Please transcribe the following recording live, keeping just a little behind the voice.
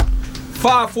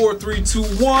5, 4, 3, 2,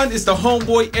 1. It's the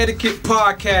Homeboy Etiquette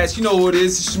Podcast. You know who it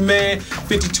is. It's your man,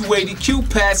 5280Q,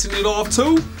 passing it off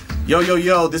to...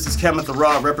 Yo, this is Kenneth the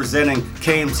Raw representing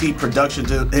KMT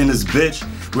Productions in this bitch.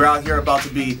 We're out here about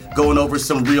to be going over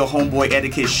some real homeboy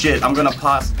etiquette shit. I'm gonna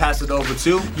pass it over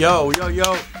to... Yo,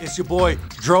 it's your boy,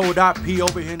 Dro.P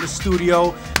over here in the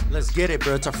studio. Let's get it,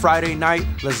 bro. It's a Friday night.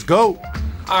 Let's go.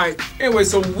 Alright, anyway,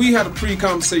 so we had a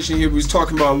pre-conversation here. We was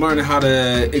talking about learning how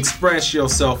to express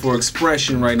yourself or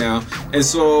expression right now. And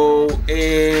so,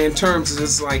 in terms of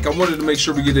this, like, I wanted to make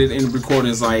sure we get it in the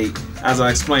recordings, like, as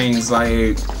I explained, it's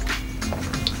like...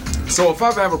 So if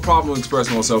I have a problem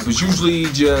expressing myself, it's usually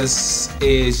just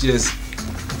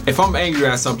if I'm angry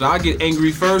at something, I get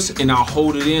angry first and I'll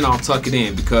hold it in, I'll tuck it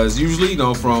in, because usually, you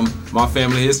know, from my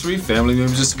family history, family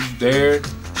members just their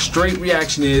straight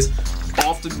reaction is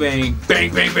off the bang,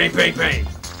 bang, bang, bang, bang, bang.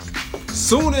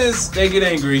 Soon as they get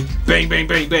angry, bang, bang,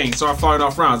 bang, bang, start firing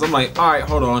off rounds. I'm like, all right,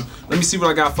 hold on. Let me see what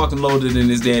I got fucking loaded in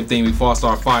this damn thing before I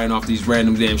start firing off these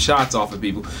random damn shots off of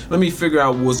people. Let me figure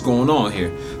out what's going on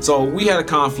here. So we had a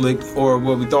conflict, or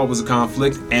what we thought was a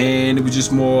conflict, and it was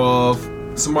just more of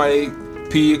somebody,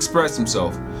 P expressed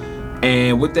himself.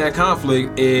 And with that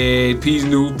conflict, P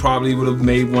knew probably would have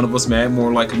made one of us mad,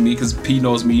 more likely me, because P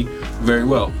knows me very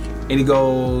well. And he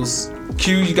goes,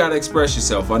 Q, you gotta express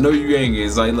yourself. I know you're angry.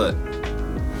 It's like, look,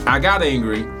 I got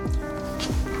angry.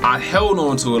 I held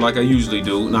on to it like I usually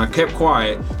do, and I kept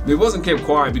quiet. But it wasn't kept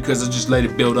quiet because I just let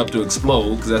it build up to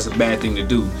explode, because that's a bad thing to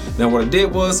do. Now what I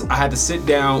did was I had to sit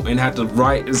down and had to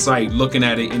write. It's like looking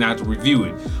at it and I had to review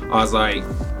it. I was like,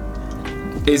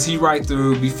 is he right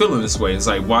to be feeling this way? It's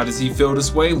like, why does he feel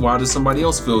this way? Why does somebody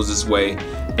else feel this way?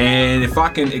 And if I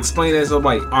can explain that, so I'm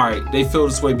like, all right, they feel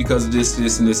this way because of this,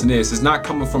 this, and this, and this. It's not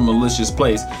coming from a malicious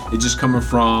place. It's just coming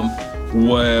from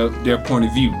their point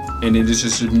of view, and then it's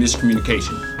just a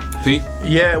miscommunication. P?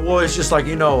 Yeah, well, it's just like,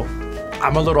 you know,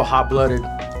 I'm a little hot-blooded.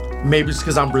 Maybe it's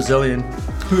because I'm Brazilian.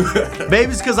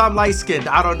 Maybe it's because I'm light-skinned.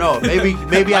 I don't know.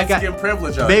 Maybe I got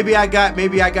privilege. Maybe I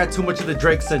got too much of the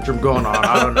Drake syndrome going on.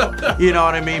 I don't know. You know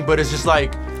what I mean? But it's just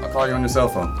like, I'll call you on your cell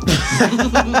phone.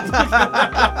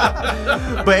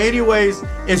 But anyways,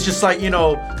 it's just like, you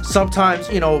know, sometimes,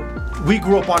 you know, we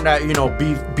grew up on that, you know,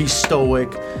 be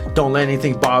stoic, don't let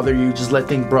anything bother you, just let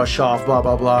things brush off, blah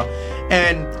blah blah.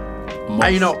 And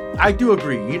I do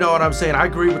agree, you know what I'm saying? I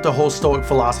agree with the whole stoic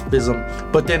philosophism,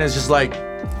 but then it's just like,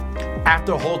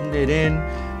 after holding it in,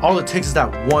 all it takes is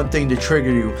that one thing to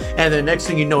trigger you, and the next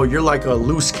thing you know, you're like a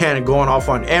loose cannon going off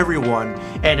on everyone,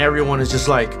 and everyone is just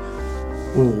like,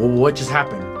 what just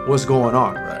happened? What's going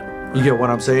on? Right. You get what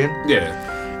I'm saying? Yeah.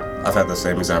 I've had the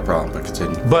same exact problem, but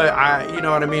continue. But you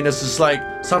know what I mean? It's just like,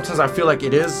 sometimes I feel like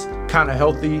it is kind of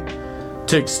healthy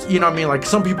to, you know what I mean? Like,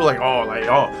 some people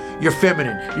oh, you're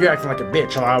feminine, you're acting like a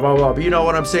bitch, blah, blah, blah. But you know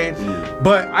what I'm saying?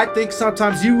 But I think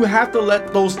sometimes you have to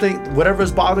let those things,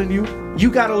 whatever's bothering you, you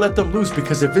gotta let them loose,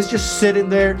 because if it's just sitting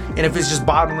there and if it's just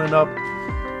bottling up,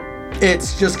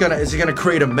 it's gonna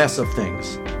create a mess of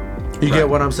things. You get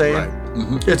what I'm saying? Right.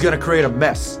 Mm-hmm. It's gonna create a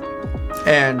mess.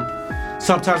 And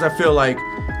sometimes I feel like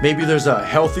maybe there's a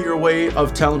healthier way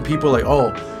of telling people, like,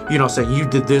 oh, you know, saying you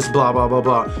did this, blah, blah, blah,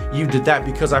 blah, you did that,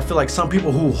 because I feel like some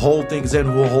people who hold things in,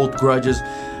 who hold grudges,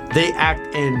 they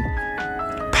act in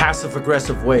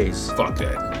passive-aggressive ways. Fuck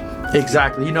that.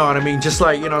 Exactly. You know what I mean? Just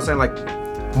like, you know what I'm saying,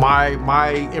 like my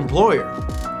employer.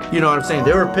 You know what I'm saying?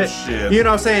 They were pissed. Shit. You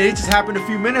know what I'm saying? It just happened a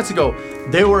few minutes ago.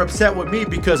 They were upset with me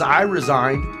because I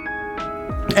resigned,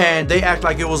 and they act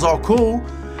like it was all cool.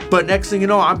 But next thing you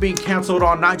know, I'm being canceled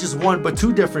on not just one, but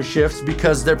 2 different shifts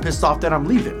because they're pissed off that I'm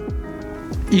leaving.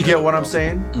 You get what I'm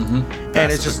saying? Mm-hmm.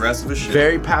 And it's just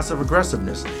very passive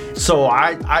aggressiveness. So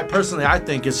I personally, I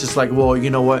think it's just like, well, you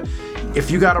know what? If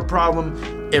you got a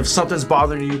problem, if something's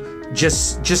bothering you,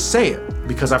 just say it.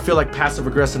 Because I feel like passive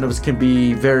aggressiveness can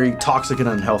be very toxic and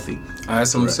unhealthy. I had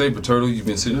something to say, but Turtle, you've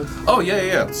been sitting? Oh,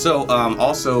 yeah. So,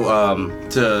 also,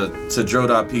 to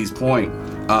Dro.P's point,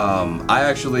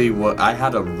 I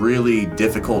had a really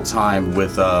difficult time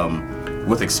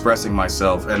with expressing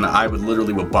myself, and I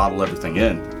would bottle everything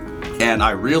in. And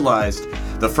I realized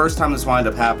the first time this wound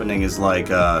up happening is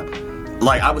like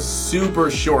I was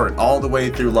super short all the way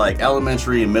through like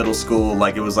elementary and middle school.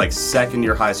 Like, it was like second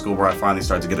year high school where I finally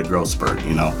started to get a growth spurt,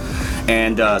 you know?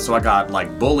 And so I got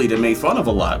like bullied and made fun of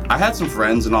a lot. I had some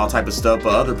friends and all type of stuff,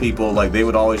 but other people, like, they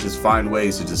would always just find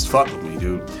ways to just fuck with me,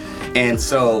 dude. And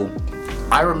so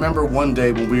I remember one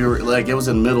day when we were like, it was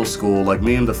in middle school, like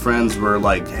me and the friends were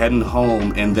like heading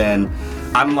home, and then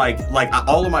I'm like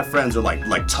all of my friends are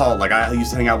like tall. Like, I used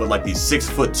to hang out with like these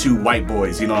 6'2" white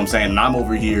boys, you know what I'm saying? And I'm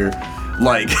over here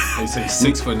Like They say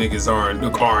 6 foot niggas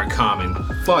aren't common.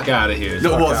 Fuck out of here.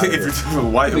 no, well, outta if you're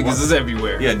white, Niggas is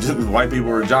everywhere. yeah, just white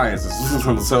people are giants.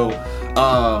 So,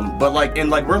 but like, and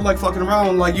like we're like fucking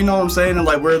around, like you know what I'm saying, and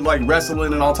like we're like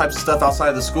wrestling and all types of stuff outside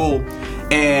of the school.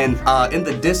 And in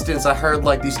the distance, I heard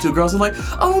like these 2 girls are like,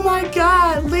 "Oh my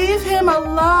God, leave him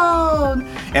alone!"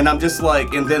 And I'm just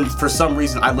like, and then for some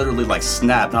reason, I literally like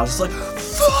snapped, and I was just like,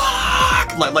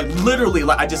 "Fuck!" Like literally,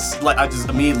 like I just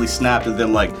immediately snapped, and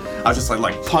then like I was just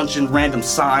like punching random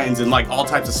signs and like all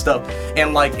types of stuff,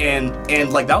 and like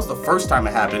like that was the first time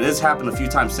it happened. It's happened a few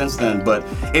times since then, but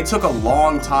it took a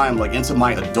long time, like into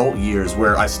my adult years,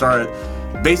 where I started.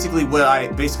 Basically, what I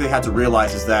had to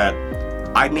realize is that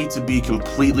I need to be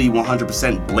completely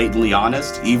 100% blatantly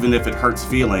honest, even if it hurts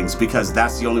feelings, because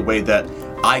that's the only way that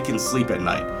I can sleep at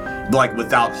night. Like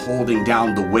without holding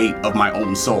down the weight of my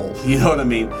own soul. You know what I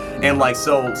mean? And like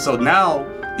so now,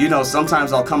 you know,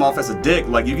 sometimes I'll come off as a dick.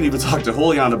 Like you can even talk to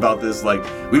Julian about this. Like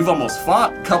we've almost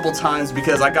fought a couple times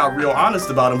because I got real honest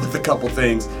about him with a couple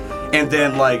things. And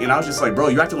then like, and I was just like, bro,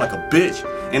 you acting like a bitch.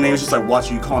 And they was just like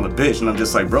watching you calling a bitch, and I'm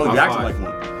just like, bro, you acting like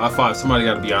one. High five. Somebody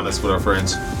got to be honest with our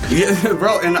friends. Yeah,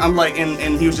 bro. And I'm like,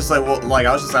 and he was just like, well, like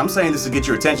I was just like, I'm saying this to get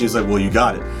your attention. He's like, well, you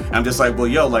got it. And I'm just like, well,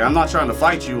 yo, like I'm not trying to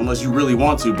fight you unless you really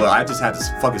want to, but I just had to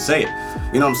fucking say it.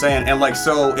 You know what I'm saying? And like,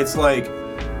 so it's like,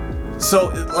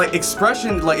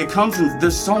 expression, like it comes in,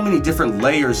 there's so many different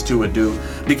layers to it, dude.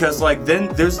 Because like then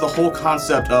there's the whole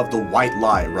concept of the white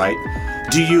lie, right?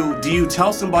 Do you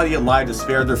tell somebody a lie to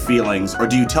spare their feelings, or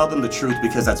do you tell them the truth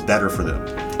because that's better for them?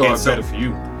 Or better for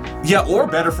you. Yeah, or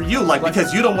better for you, like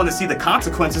because you don't want to see the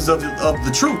consequences of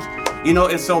the truth, you know.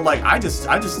 And so like I just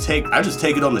take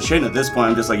it on the chin at this point.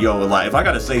 I'm just like, yo, like if I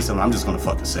gotta say something, I'm just gonna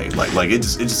fucking say it. Like it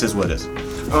just is what it is.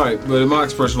 All right, but in my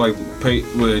expression, like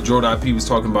what Jordan IP was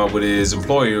talking about with his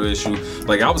employer issue,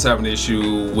 like I was having an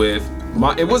issue with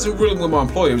it wasn't really with my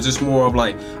employer. It was just more of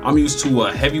like I'm used to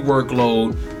a heavy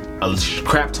workload, a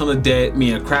crap ton of debt,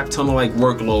 a crap ton of like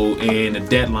workload, and a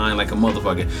deadline like a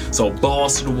motherfucker. So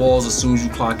balls to the walls as soon as you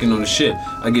clock in on the ship.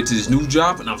 I get to this new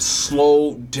job and I'm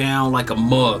slowed down like a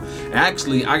mug.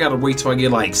 Actually, I gotta wait till I get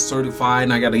like certified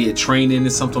and I gotta get training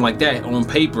and something like that on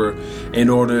paper in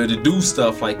order to do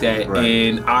stuff like that. Right.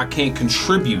 And I can't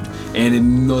contribute, and it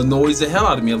annoys the hell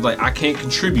out of me. I'm like, I can't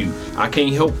contribute. I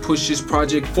can't help push this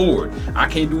project forward. I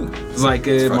can't do. It's like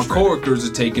my coworkers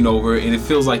are taking over, and it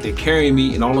feels like they're carrying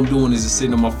me, and all I'm doing is just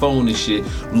sitting on my phone and shit,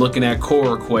 looking at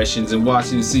Quora questions and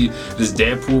watching to see does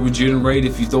Deadpool regenerate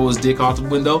if you throw his dick out the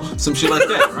window, some shit like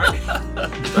that, right?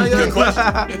 Good question.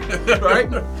 Right?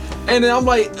 And then I'm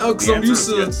like, I'm used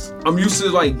to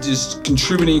like just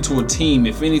contributing to a team.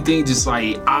 If anything, just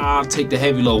like I'll take the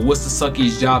heavy load. What's the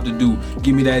suckiest job to do?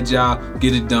 Give me that job,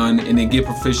 get it done, and then get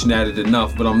proficient at it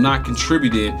enough. But I'm not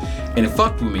contributing, and it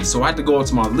fucked with me. So I had to go up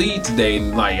to my lead today,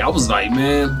 and like I was like,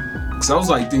 man. Cause I was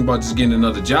like thinking about just getting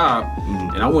another job,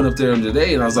 and I went up there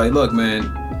today and I was like, look, man,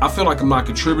 I feel like I'm not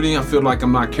contributing. I feel like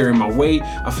I'm not carrying my weight.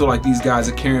 I feel like these guys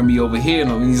are carrying me over here.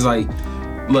 And he's like,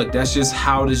 look, that's just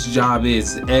how this job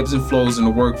is. It ebbs and flows in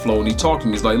the workflow. And he talked to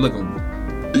me. He's like, look,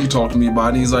 he talked to me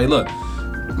about it. He's like, look,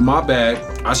 my bad.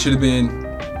 I should have been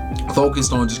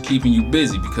focused on just keeping you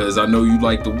busy because I know you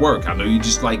like to work. I know you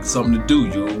just like something to do.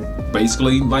 You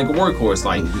basically like a workhorse.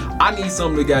 Like, I need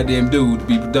something to goddamn do to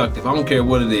be productive. I don't care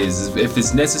what it is. If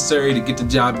it's necessary to get the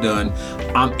job done,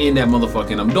 I'm in that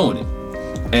motherfucker and I'm doing it.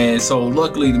 And so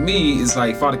luckily to me, it's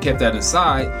like if I'd have kept that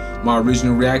inside, my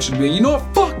original reaction would be, you know what,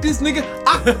 fuck this nigga.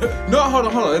 No, hold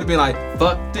on. It'd be like,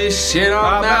 fuck this shit,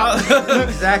 I'm out.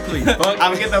 Exactly. I'm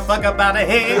gonna get the fuck up out of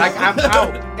here. Like, I'm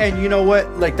out. And you know what?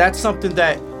 Like, that's something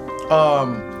that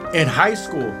in high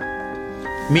school,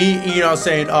 me, you know what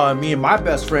I'm saying, me and my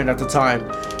best friend at the time,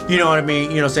 you know what I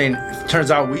mean, you know what I'm saying,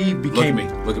 turns out we became...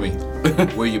 Look at me.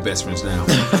 We're your best friends now.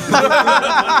 We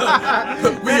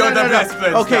are the best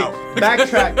friends okay, now.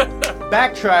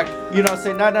 backtrack, you know what I'm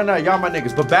saying, no, y'all my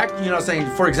niggas, but back, you know what I'm saying,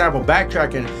 for example,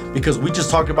 backtracking, because we just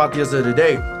talked about this the other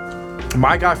day,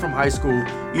 my guy from high school,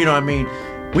 you know what I mean,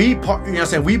 you know what I'm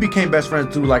saying, we became best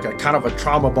friends through like a kind of a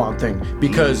trauma bond thing,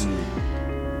 because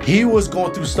he was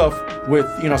going through stuff with,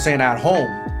 you know what I'm saying, at home.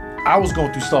 I was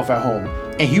going through stuff at home.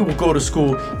 And he would go to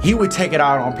school, he would take it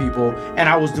out on people, and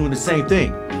I was doing the same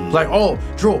thing. Like, oh,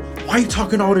 Dro, why are you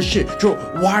talking all this shit? Dro,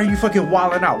 why are you fucking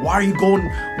wilding out? Why are you going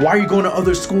to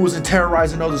other schools and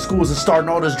terrorizing other schools and starting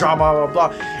all this drama, blah, blah,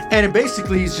 blah. And it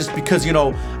basically is just because, you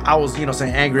know, I was, you know,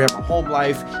 saying angry at my home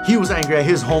life. He was angry at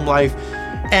his home life.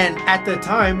 And at that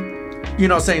time, you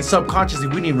know, saying subconsciously,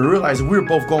 we didn't even realize that we were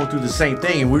both going through the same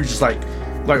thing. And we were just like,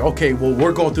 okay, well,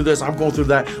 we're going through this, I'm going through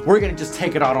that. We're going to just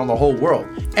take it out on the whole world.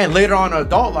 And later on in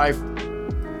adult life,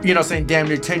 you know, saying damn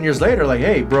near 10 years later, like,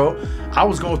 hey, bro, I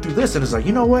was going through this, and it's like,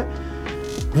 you know what?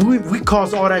 We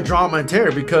caused all that drama and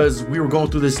terror because we were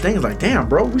going through this thing. It's like, damn,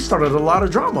 bro, we started a lot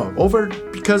of drama over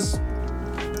because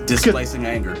Displacing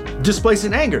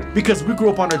anger. Because we grew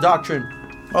up on the doctrine,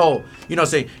 oh, you know,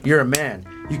 say you're a man.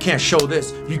 You can't show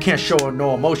this. You can't show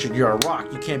no emotion. You're a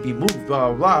rock. You can't be moved.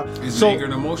 Blah blah blah. Is anger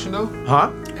an emotion though?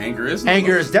 Huh? Anger is.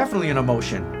 Anger is definitely an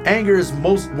emotion. Anger is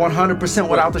most 100%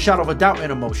 without the shadow of a doubt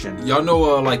an emotion. Y'all know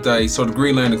like the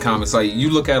Green Lantern comics. Like you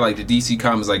look at like the DC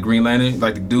comics, like Green Lantern,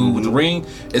 like the dude with the ring.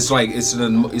 It's like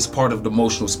it's part of the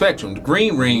emotional spectrum. The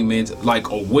green ring means like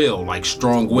a will, like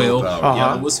strong will.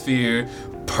 Yellow was fear.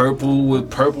 Purple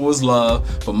was love,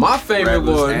 but my favorite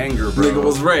one anger, bro. Nigga,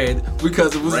 was red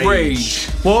because it was rage.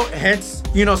 Well, hence,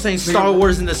 you know, saying Star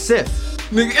Wars and the Sith.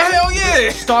 Nigga, hell yeah!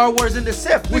 Star Wars and the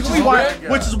Sith, which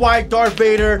is why Darth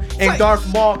Vader and Darth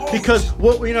Maul, because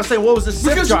what you know, saying what was the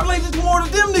Sith? Because you related more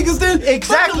to them niggas than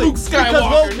exactly Luke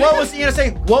Skywalker. Because what was you know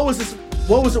saying what was this?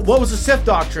 What was the Sith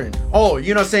doctrine? Oh,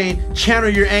 you know, saying channel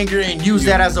your anger and use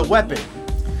that as a weapon.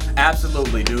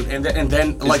 Absolutely, dude. And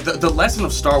then like the lesson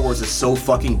of Star Wars is so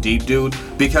fucking deep, dude,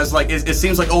 because like it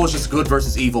seems like, oh, it's just good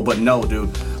versus evil, but no, dude.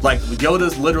 Like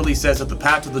Yoda literally says that the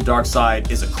path to the dark side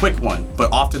is a quick one,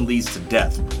 but often leads to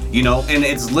death, you know, and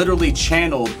it's literally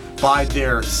channeled by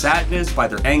their sadness, by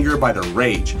their anger, by their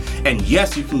rage. And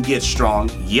yes, you can get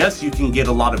strong. Yes, you can get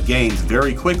a lot of gains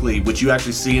very quickly, which you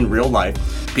actually see in real life.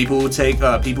 People who take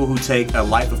a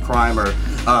life of crime or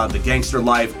the gangster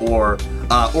life, or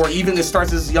even it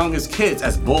starts as young as kids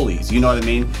as bullies. You know what I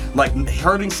mean? Like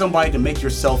hurting somebody to make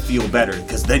yourself feel better,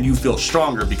 because then you feel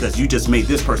stronger because you just made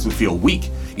this person feel weak.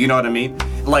 You know what I mean?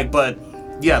 Like, but.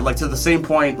 Yeah, like to the same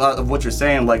point of what you're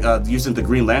saying, like using the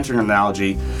Green Lantern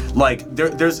analogy, like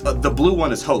there's the blue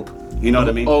one is hope. You know what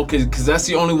I mean? Oh, because that's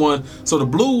the only one. So the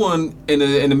blue one in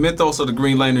the mythos of the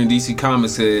Green Lantern in DC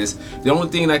Comics is the only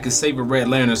thing that can save a Red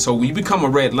Lantern. So when you become a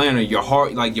Red Lantern, your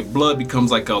heart, like your blood, becomes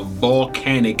like a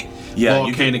volcanic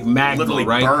magma, literally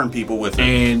right? Burn people with it.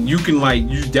 And you can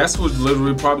that's what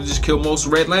literally probably just kill most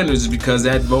Red Lanterns, is because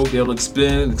that vote they'll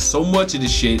expend so much of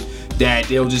this shit that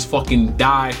they'll just fucking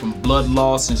die from blood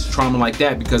loss and trauma like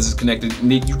that, because it's connected.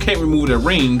 You can't remove their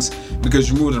rings, because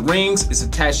you remove the rings, it's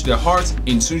attached to their hearts, and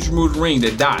as soon as you remove the ring,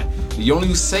 they die. The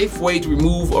only safe way to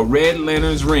remove a Red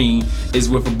Lantern's ring is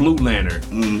with a Blue Lantern.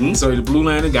 Mm-hmm. So the Blue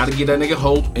Lantern gotta get that nigga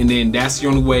hope, and then that's the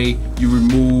only way you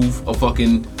remove a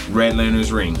fucking Red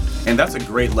Lantern's ring. And that's a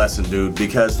great lesson, dude,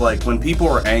 because like when people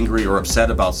are angry or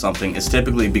upset about something, it's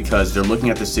typically because they're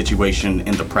looking at the situation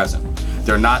in the present.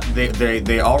 They're not,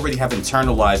 they already have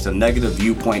internalized a negative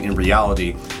viewpoint in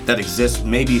reality that exists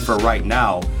maybe for right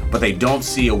now, but they don't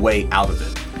see a way out of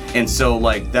it. And so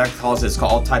like that causes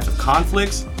all types of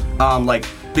conflicts.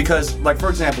 Because for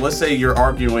example, let's say you're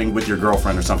arguing with your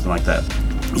girlfriend or something like that.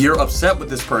 You're upset with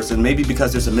this person, maybe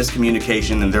because there's a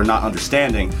miscommunication and they're not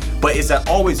understanding, but is that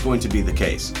always going to be the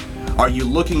case? Are you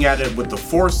looking at it with the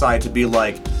foresight to be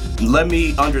like, let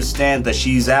me understand that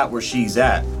she's at where she's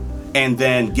at, and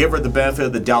then give her the benefit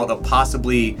of the doubt of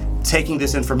possibly taking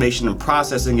this information and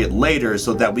processing it later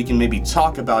so that we can maybe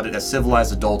talk about it as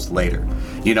civilized adults later,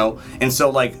 you know? And so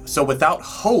without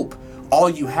hope, all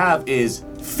you have is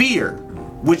fear,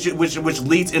 which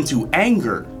leads into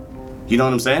anger. You know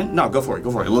what I'm saying? No, go for it. It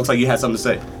looks like you had something to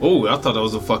say. Oh, I thought that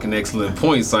was a fucking excellent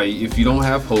point. It's like, if you don't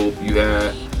have hope, you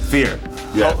have fear.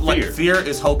 Yeah, fear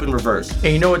is hope in reverse.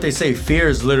 And you know what they say? Fear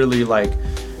is literally like,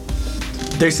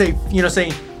 they say, you know,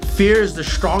 saying fear is the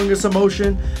strongest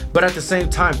emotion, but at the same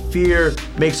time, fear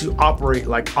makes you operate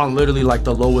like on literally like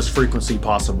the lowest frequency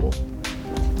possible.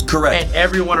 Correct. And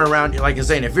everyone around you, like you're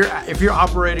saying, if you're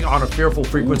operating on a fearful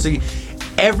frequency,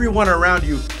 everyone around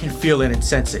you can feel it and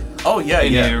sense it. Oh yeah,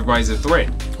 and yeah. Everybody's a threat.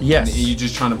 Yes. And you're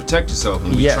just trying to protect yourself.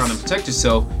 And when you're trying to protect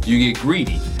yourself, you get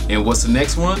greedy. And what's the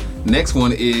next one? Next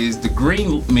one is the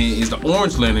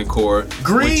Orange Lantern Corps.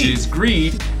 Greed. Which is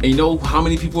greed. And you know how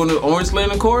many people in the Orange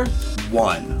Lantern Corps?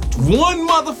 One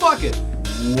motherfucker.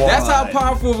 That's how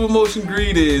powerful of emotion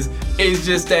greed is. It's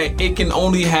just that it can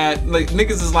only have, like,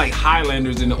 niggas is like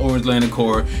Highlanders in the Orange Lantern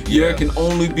Corps. There can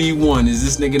only be one. Is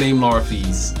this nigga named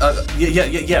Larfeez?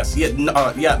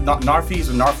 Narfeez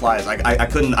or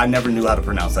Narflies. I never knew how to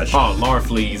pronounce that shit. Oh,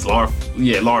 Larfleeze.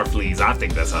 I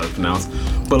think that's how it's pronounced.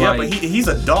 But but he's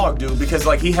a dog, dude, because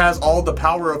like he has all the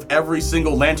power of every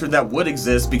single lantern that would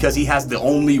exist because he has the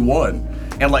only one.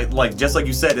 And like just like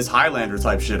you said, it's Highlander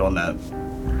type shit on that.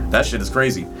 That shit is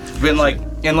crazy. And like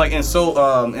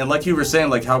you were saying,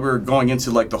 like how we're going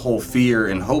into like the whole fear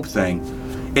and hope thing.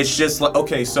 It's just like,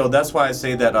 okay, so that's why I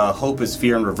say that hope is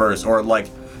fear in reverse, or like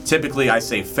typically I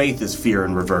say faith is fear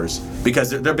in reverse because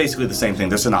they're basically the same thing.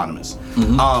 They're synonymous.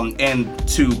 And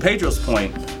to Pedro's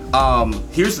point,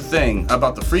 here's the thing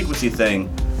about the frequency thing.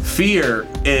 Fear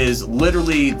is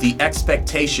literally the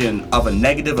expectation of a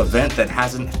negative event that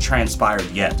hasn't transpired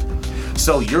yet.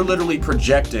 So you're literally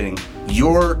projecting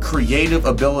your creative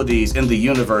abilities in the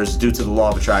universe due to the law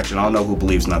of attraction. I don't know who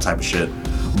believes in that type of shit.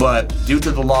 But due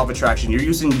to the law of attraction, you're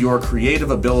using your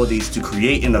creative abilities to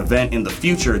create an event in the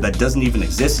future that doesn't even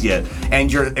exist yet.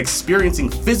 And you're experiencing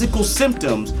physical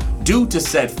symptoms due to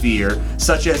said fear,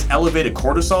 such as elevated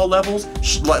cortisol levels,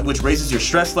 which raises your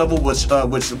stress level, which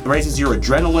raises your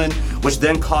adrenaline, which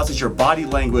then causes your body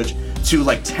language to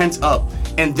like tense up.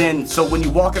 And then, so when you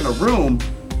walk in a room,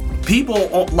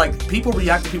 people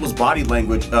react to people's body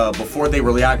language before they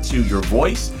react to your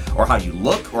voice or how you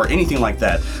look or anything like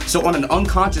that. So on an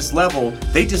unconscious level,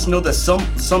 they just know that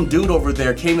some dude over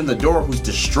there came in the door who's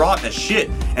distraught as shit,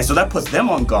 and so that puts them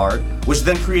on guard, which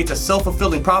then creates a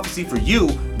self-fulfilling prophecy for you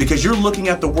because you're looking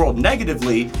at the world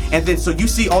negatively, and then so you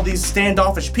see all these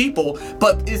standoffish people,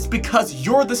 but it's because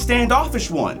you're the standoffish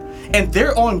one, and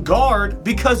they're on guard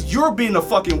because you're being a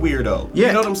fucking weirdo. Yeah.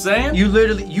 You know what I'm saying? You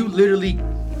literally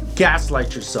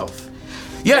gaslight yourself.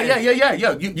 Yeah.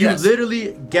 You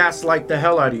literally gaslight the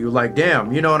hell out of you. Like,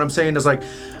 damn, you know what I'm saying? It's like,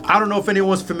 I don't know if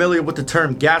anyone's familiar with the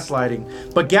term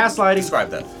gaslighting, but gaslighting. Describe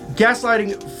that.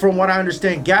 Gaslighting, from what I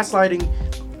understand, gaslighting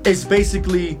is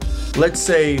basically, let's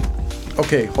say,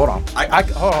 okay, hold on.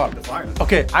 Hold on.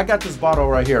 Okay, I got this bottle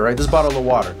right here, right? This bottle of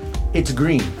water. It's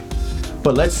green.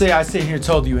 But let's say I sit here and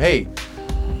told you, hey,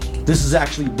 this is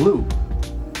actually blue.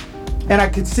 And I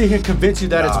could sit here and convince you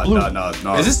that it's blue.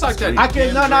 No. Is this like that? I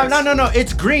can no.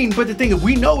 It's green, but the thing is,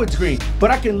 we know it's green.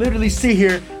 But I can literally sit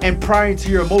here and pry into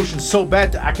your emotions so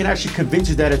bad that I can actually convince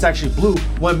you that it's actually blue.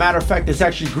 When matter of fact, it's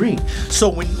actually green. So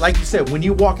when, like you said, when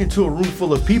you walk into a room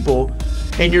full of people,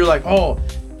 and you're like, oh,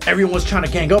 everyone's trying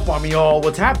to gang up on me. Oh,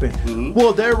 what's happened? Mm-hmm.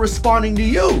 Well, they're responding to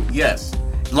you. Yes.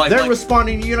 They're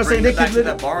responding, you know what I'm saying? They back to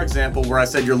that bar example where I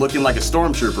said you're looking like a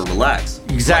stormtrooper. Relax.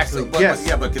 Exactly. But, yes.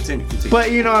 But continue.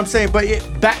 But you know what I'm saying? But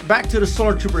back to the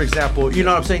stormtrooper example. You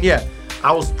know what I'm saying? Yeah.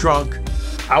 I was drunk.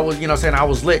 I was, you know what I'm saying? I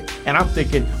was lit, and I'm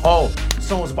thinking, oh,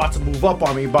 someone's about to move up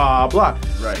on me, blah blah.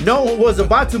 Right. No one was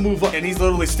about to move up. And he's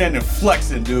literally standing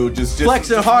flexing, dude. Just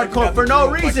flexing hardcore for no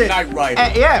reason. Like Knight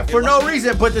Rider. Yeah, for no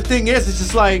reason. But the thing is, it's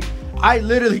just like I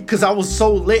literally, because I was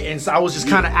so lit, and so I was just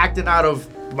kind of acting out of.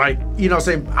 Like, you know what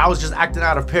I'm saying? I was just acting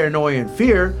out of paranoia and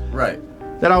fear. Right.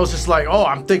 That I was just like, oh,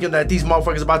 I'm thinking that these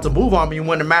motherfuckers about to move on me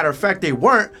when, as a matter of fact, they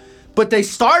weren't. But they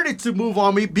started to move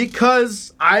on me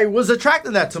because I was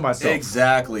attracting that to myself.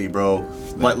 Exactly, bro.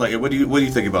 Like, what do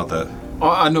you think about that? Oh,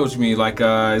 I know what you mean. Like,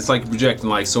 it's like projecting.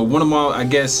 Like, so one of my, I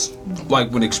guess,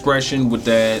 like with expression with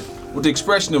that. With the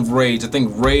expression of rage, I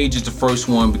think rage is the first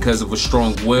one because of a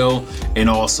strong will, and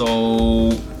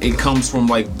also it comes from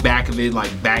like back of it, like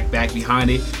back behind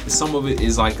it. And some of it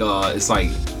is like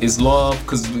it's love,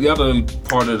 because the other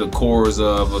part of the cores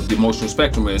of the emotional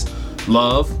spectrum is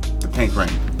love. The pink ring.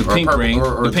 The pink ring.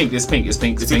 The pink. It's pink.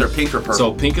 It's either pink or purple.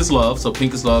 So pink is love.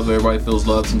 Everybody feels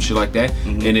love, some shit like that.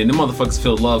 Mm-hmm. And then the motherfuckers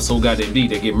feel love so goddamn deep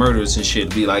they get murders and shit.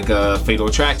 It'd be like a fatal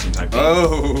attraction type thing.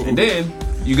 Oh. And then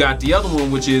you got the other one,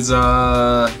 which is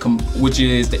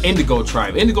the Indigo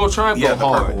Tribe. Indigo Tribe go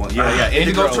hard. Purple one. Yeah.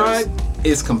 Indigo Tribe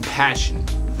is compassion.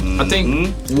 Mm-hmm. I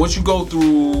think once you go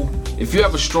through, if you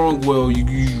have a strong will,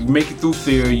 you make it through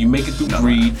fear, you make it through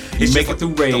greed, you make it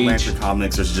through rage. The Lantern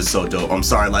comics are just so dope. I'm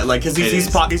sorry, like, cause he's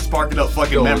sparking up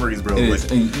fucking memories, bro.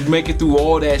 And you make it through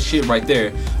all that shit right there.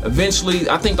 Eventually,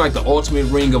 I think like the ultimate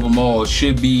ring of them all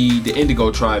should be the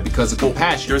Indigo Tribe because of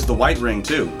compassion. There's the white ring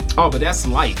too. Oh, but that's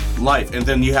life. And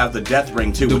then you have the death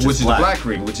ring too, which is the black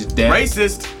ring, which is death.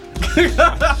 Racist.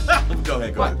 Go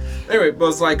ahead. Anyway, but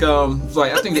it's like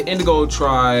I think the Indigo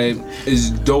Tribe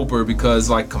is doper because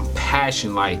like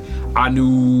compassion, like I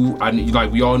knew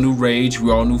like we all knew rage, we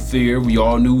all knew fear, we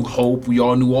all knew hope, we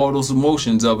all knew all those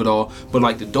emotions of it all. But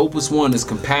like the dopest one is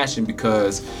compassion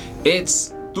because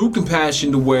it's through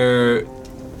compassion to where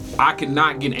I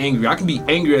cannot get angry. I can be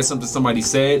angry at something somebody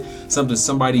said, something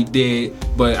somebody did,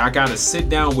 but I gotta sit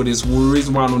down with this. The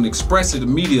reason why I don't express it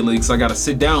immediately, because I gotta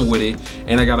sit down with it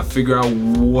and I gotta figure out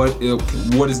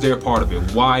what is their part of it.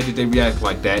 Why did they react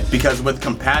like that? Because with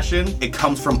compassion, it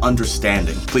comes from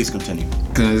understanding. Please continue.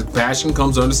 Because passion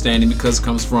comes understanding, because it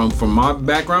comes from my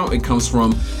background, it comes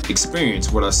from experience,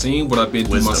 what I've seen, what I've been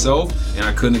through myself, and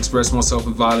I couldn't express myself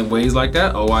in violent ways like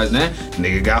that. Otherwise,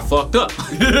 nigga got fucked up.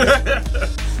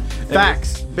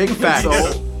 Facts, big facts.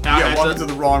 Yeah, walk into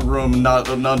the wrong room and not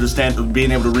understand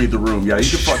being able to read the room. Yeah, you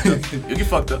get fucked up. You get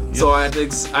fucked up. Yeah. So I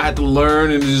had to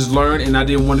learn and just learn, and I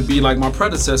didn't want to be like my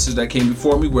predecessors that came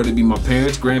before me, whether it be my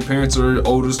parents, grandparents, or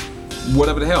oldest,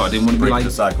 whatever the hell. I didn't want to be like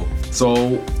the cycle.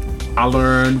 So I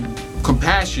learned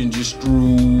compassion just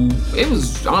through. It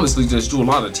was honestly just through a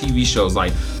lot of TV shows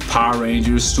like Power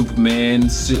Rangers, Superman,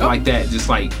 shit like that. Just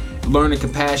like learning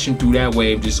compassion through that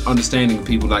way of just understanding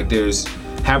people. Like there's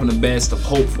having the best of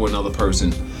hope for another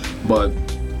person, but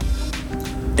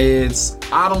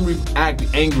I don't react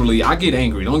angrily. I get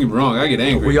angry. Don't get me wrong. I get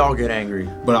angry. We all get angry.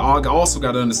 But I also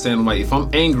got to understand, like, if I'm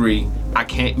angry, I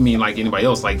can't mean like anybody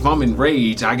else. Like, if I'm in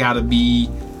rage, I gotta be.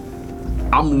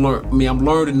 I'm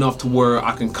learned enough to where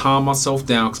I can calm myself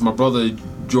down. Cause my brother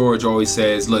George always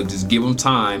says, "Look, just give him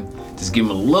time. Just give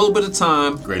him a little bit of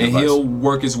time, Great and advice. he'll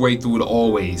work his way through it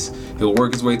always. He'll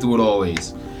work his way through it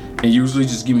always." And usually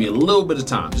just give me a little bit of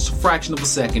time, just a fraction of a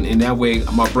second, and that way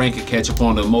my brain can catch up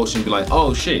on the emotion and be like,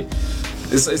 "Oh shit."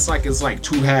 It's like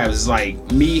two halves. It's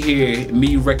like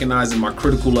me recognizing my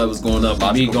critical levels going up,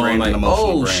 and me Logical going brain like, and emotional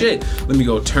 "Oh brain. shit, let me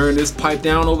go turn this pipe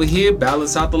down over here,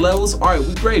 balance out the levels. All right,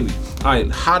 we gravy. All right,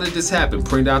 how did this happen?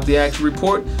 Print out the actual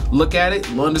report, look at it,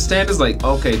 understand. It's like,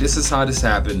 okay, this is how this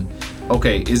happened.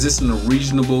 Okay, is this a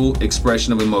reasonable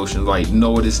expression of emotion? Like,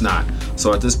 no, it is not.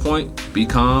 So at this point, be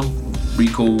calm, be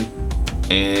cool,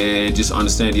 and just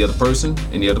understand the other person,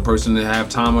 and the other person to have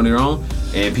time on their own,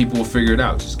 and people will figure it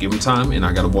out. Just give them time, and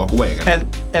I gotta walk away. And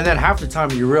then half the time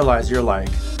you realize you're like,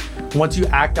 once you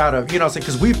act out of,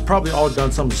 because we've probably all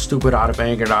done something stupid out of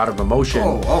anger and out of emotion.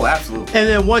 Oh, absolutely. And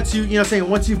then once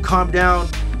once you've calmed down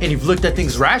and you've looked at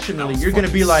things rationally, you're gonna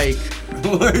be like,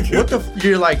 what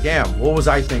you're like, damn, what was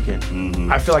I thinking?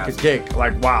 Mm-hmm. I feel like a dick.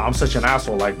 Like, wow, I'm such an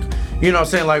asshole. Like,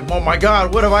 like, oh my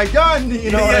God, what have I done?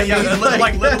 You know what I mean?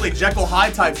 Like literally Jekyll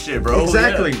Hyde type shit, bro.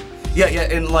 Exactly. Yeah,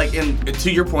 and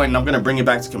to your point, and I'm gonna bring it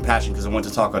back to compassion because I want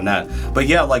to talk on that. But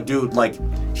yeah, like, dude, like,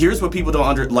 here's what people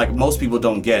most people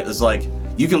don't get is like,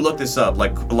 you can look this up,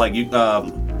 like you,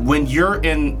 when you're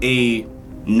in a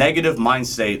negative mind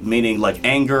state, meaning like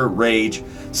anger, rage,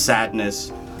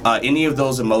 sadness, any of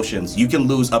those emotions, you can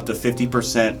lose up to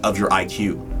 50% of your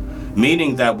IQ.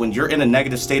 Meaning that when you're in a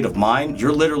negative state of mind,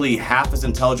 you're literally half as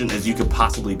intelligent as you could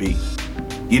possibly be.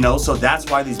 So that's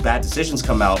why these bad decisions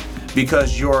come out,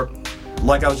 because you're,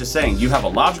 like I was just saying, you have a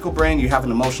logical brain, you have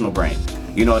an emotional brain.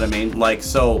 You know what I mean? Like,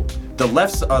 so the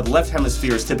left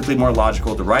hemisphere is typically more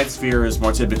logical, the right sphere is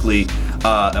more typically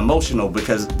emotional,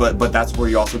 but that's where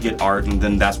you also get art, and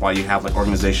then that's why you have like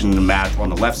organization and math on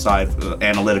the left side,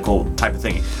 analytical type of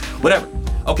thing. Whatever.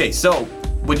 Okay, so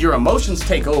when your emotions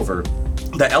take over,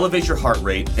 that elevates your heart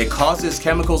rate. It causes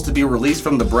chemicals to be released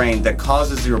from the brain that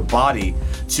causes your body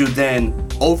to then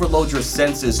overload your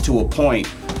senses to a point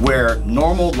where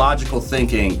normal logical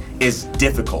thinking is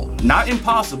difficult. Not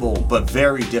impossible, but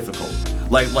very difficult.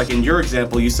 Like in your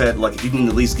example, you said like if you can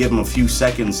at least give him a few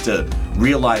seconds to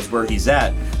realize where he's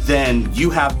at, then you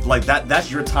have like that's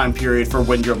your time period for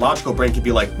when your logical brain could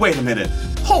be like, wait a minute,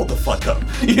 hold the fuck up.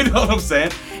 You know what I'm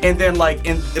saying? And then like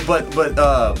but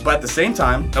at the same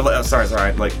time, but at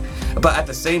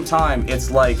the same time,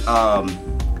 it's like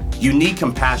you need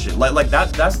compassion. Like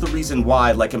that's the reason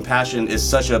why like compassion is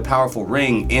such a powerful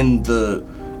ring in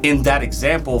that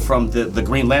example from the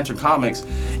Green Lantern comics,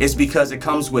 is because it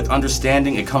comes with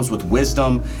understanding, it comes with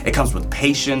wisdom, it comes with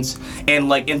patience, and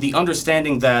like in the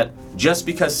understanding that just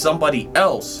because somebody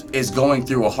else is going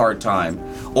through a hard time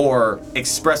or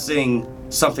expressing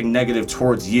something negative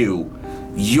towards you,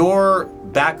 your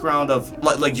background of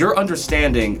like your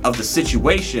understanding of the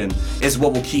situation is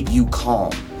what will keep you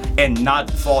calm and not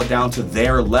fall down to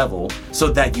their level, so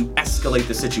that you escalate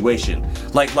the situation.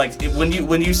 Like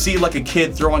when you see like a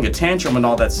kid throwing a tantrum and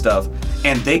all that stuff,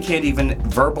 and they can't even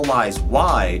verbalize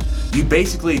why, you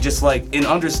basically just like in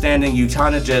understanding, you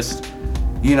kind of just,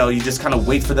 you just kind of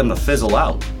wait for them to fizzle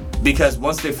out, because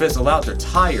once they fizzle out, they're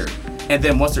tired, and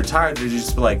then once they're tired, they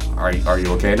just be like, are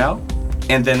you okay now?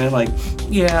 And then they're like,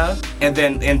 yeah, and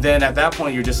then at that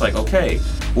point you're just like, okay,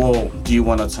 well, do you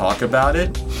want to talk about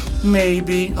it?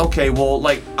 Maybe. Okay, well,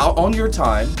 like on your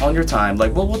time,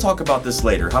 like, well, we'll talk about this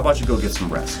later. How about you go get some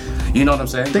rest? You know what I'm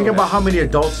saying? Think about how many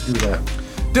adults do that.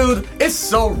 Dude, it's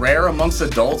so rare amongst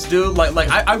adults, dude. Like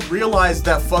I realized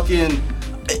that fucking,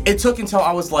 it took until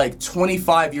I was like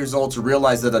 25 years old to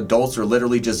realize that adults are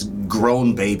literally just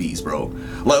grown babies, bro.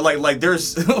 Like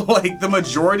there's like the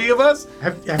majority of us.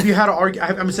 Have you had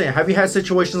have you had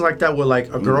situations like that with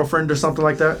like a girlfriend or something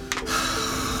like that?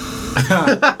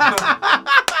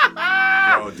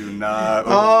 Bro, do Nah.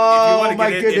 Oh, if you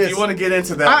my goodness. If you want to get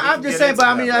into that, I'm just saying, but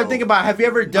I mean, I think about, have you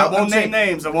ever I dealt? won't name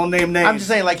names. I'm just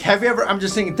saying, like, have you ever? I'm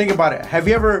just saying, think about it. Have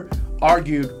you ever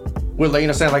argued with,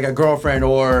 like, saying like a girlfriend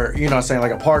or saying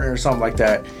like a partner or something like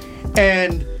that,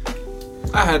 and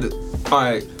I had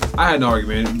an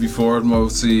argument before.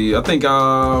 Mostly, I think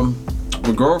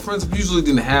with girlfriends, we usually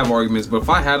didn't have arguments, but if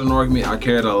I had an argument, I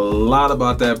cared a lot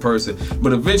about that person.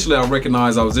 But eventually I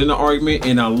recognized I was in the argument,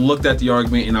 and I looked at the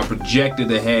argument and I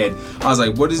projected ahead. I was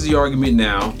like, what is the argument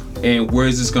now? And where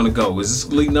is this gonna go? Is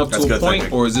this leading up to a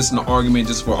point, or is this an argument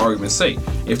just for argument's sake?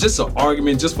 If just an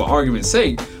argument just for argument's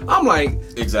sake, I'm like,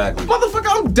 exactly, motherfucker,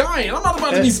 I'm dying. I'm not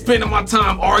about to be spending my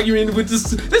time arguing with this.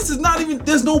 This is not even.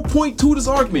 There's no point to this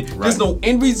argument. Right. There's no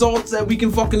end results that we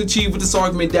can fucking achieve with this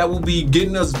argument that will be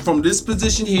getting us from this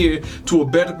position here to a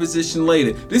better position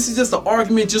later. This is just an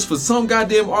argument just for some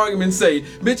goddamn argument's sake,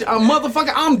 bitch.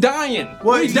 Motherfucker, I'm dying.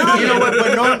 Well, you know what?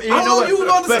 But you would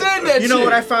understand that. You know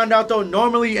what I found out though?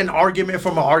 Normally, an argument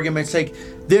from an argument's sake,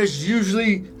 there's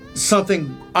usually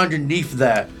something underneath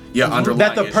that. Yeah,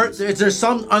 underlying there's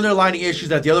some underlying issues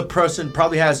that the other person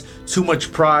probably has too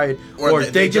much pride, or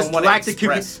they just lack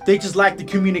the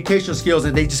communication skills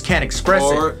and they just can't express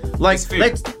it. Like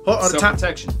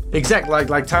self-protection. Exactly.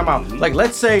 Like time out. Mm-hmm. Like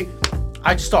let's say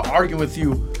I just start arguing with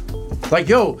you. Like,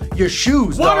 yo, your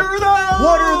shoes, What dog. are those?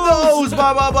 What are those?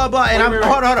 Blah blah blah blah. And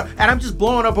hold on. And I'm just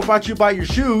blowing up about you by your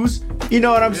shoes. You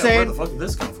know what I'm saying? Where the fuck did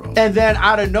this come from? And then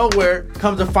out of nowhere,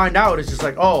 comes to find out, it's just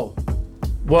like, oh,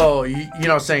 well, you know what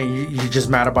I'm saying, you're just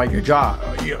mad about your job,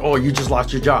 or you just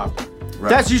lost your job. Right.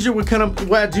 That's usually what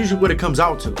it comes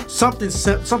out to. Something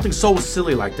so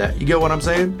silly like that. You get what I'm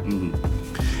saying?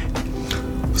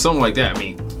 Mm-hmm. Something like that. I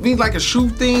mean like a shoe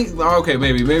thing. Okay,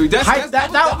 maybe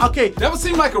that would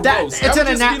seem like a roast. That would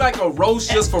just be like a roast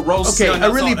just for roast. Okay,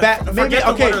 a really bad. Maybe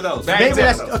okay. Maybe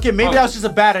that's okay. Maybe that was just a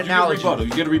bad analogy.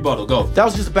 You get a rebuttal. Go. That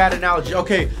was just a bad analogy.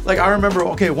 Okay, like I remember.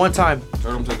 Okay, one time.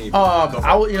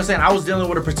 I was dealing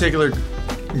with a particular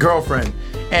girlfriend,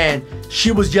 and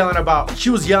she was yelling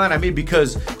at me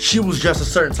because she was dressed a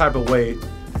certain type of way.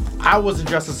 I wasn't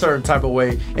dressed a certain type of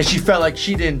way, and she felt like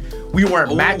we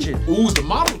weren't matching. Who's the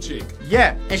model chick?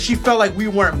 Yeah, and she felt like we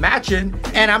weren't matching,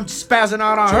 and I'm spazzing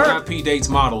out on her. P dates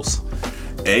models.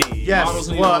 Hey, yes,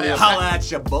 models, well, holla at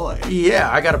your boy.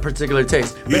 Yeah, I got a particular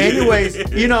taste. But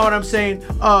anyways, you know what I'm saying?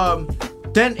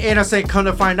 Then, and I say, come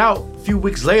to find out, a few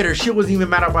weeks later, she wasn't even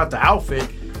mad about the outfit.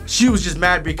 She was just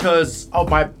mad because of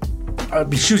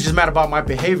she was just mad about my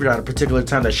behavior at a particular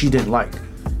time that she didn't like.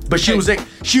 But she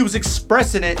was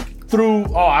expressing it through,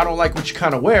 oh, I don't like what you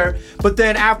kind of wear. But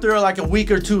then after like a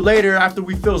week or two later, after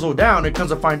we fizzle down, it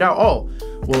comes to find out, oh,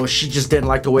 well, she just didn't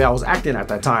like the way I was acting at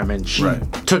that time, and she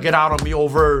took it out on me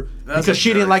because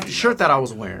she didn't like the shirt that I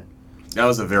was wearing. That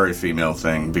was a very female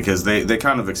thing, because they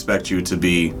kind of expect you to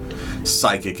be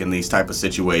psychic in these type of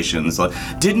situations. Like,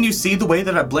 didn't you see the way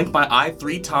that I blinked my eye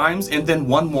 3 times and then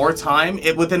one more time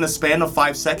within a span of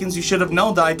 5 seconds? You should have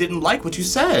known that I didn't like what you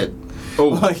said.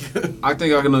 Oh, I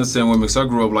think I can understand women, because I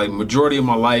grew up, like, majority of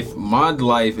my life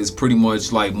is pretty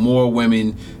much like more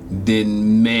women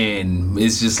than men.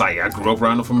 It's just like I grew up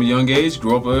around them from a young age.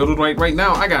 Grew up right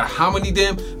now. I got I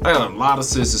got a lot of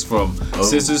sisters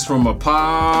from my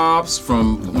pops,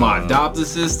 from my adopted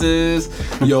sisters.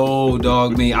 Yo,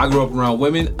 dog, me. I grew up around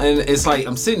women, and it's like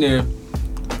I'm sitting there,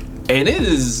 and it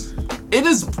is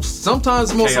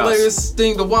sometimes the most hilarious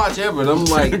thing to watch ever. And I'm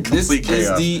like, this is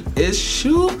the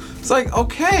issue. It's like,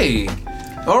 okay,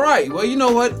 all right. Well, you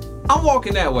know what? I'm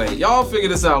walking that way. Y'all figure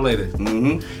this out later.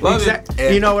 Mm-hmm.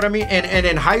 Exactly. You know what I mean? And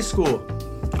in high school,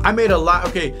 I made a lot.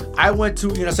 Okay, I went to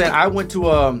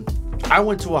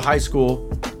a high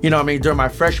school, you know what I mean, during my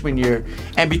freshman year,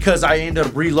 and because I ended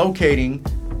up relocating,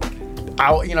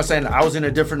 I was in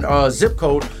a different zip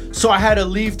code, so I had to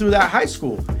leave through that high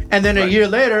school. And then a year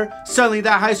later, suddenly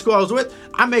that high school I was with,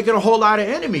 I'm making a whole lot of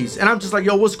enemies. And I'm just like,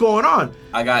 yo, what's going on?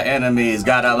 I got enemies,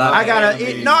 got a lot of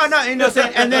enemies. You know what I'm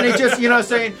saying? And then it just, you know what I'm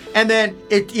saying? And then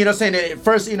it, you know what I'm saying? At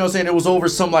first, you know what I'm saying? It was over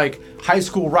some like high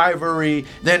school rivalry.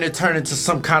 Then it turned into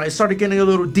it started getting a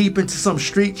little deep into some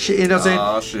street shit, you know what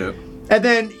I'm saying? Oh, shit. And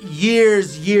then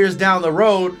years down the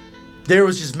road, they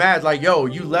was just mad like, yo,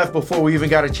 you left before we even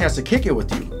got a chance to kick it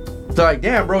with you. They're like,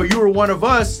 damn, bro, you were one of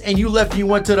us, and you left. You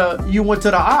went to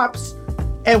the ops,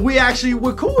 and we actually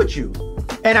were cool with you.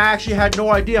 And I actually had no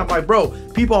idea. I'm like, bro,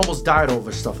 people almost died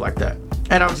over stuff like that.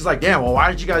 And I'm just like, damn, well, why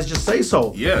didn't you guys just say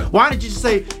so? Yeah. Why didn't you just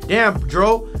say, damn,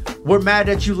 Dro, we're mad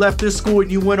that you left this school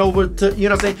and you went over to, you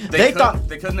know what I'm saying? They thought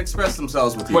they couldn't express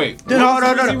themselves with you. Wait, what was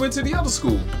the reason you went to the other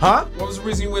school? Huh? What was the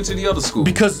reason you went to the other school?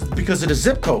 Because of the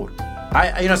zip code. You know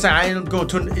what I'm saying? I ended up going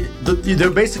to, they're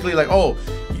basically like, oh,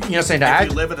 saying If that.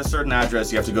 you live at a certain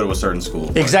address, you have to go to a certain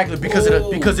school. Exactly, because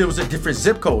because it was a different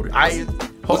zip code.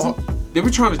 They were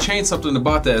trying to change something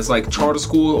about that. It's like charter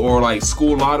school or like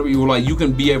school lottery, or like you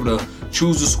can be able to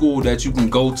choose a school that you can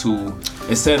go to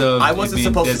instead of. I wasn't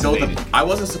supposed to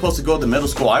go to the middle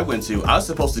school I went to. I was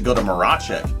supposed to go to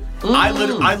Marachek.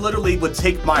 I literally would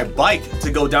take my bike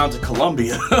to go down to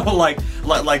Columbia. like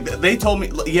they told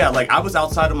me, yeah, like I was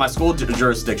outside of my school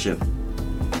jurisdiction.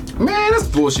 Man, that's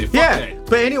bullshit. Fuck Yeah, that.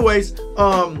 but anyways,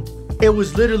 it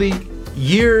was literally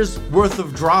years worth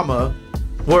of drama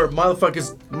where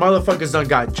motherfuckers done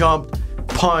got jumped,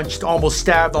 punched, almost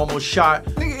stabbed, almost shot.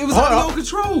 Nigga, it was out of no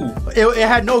control. It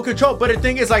had no control. But the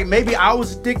thing is, like, maybe I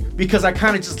was a dick because I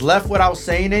kind of just left without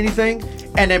saying anything,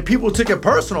 and then people took it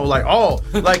personal, like, oh,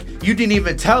 like you didn't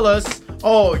even tell us.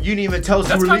 Oh, you didn't even tell us.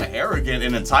 That's kind of arrogant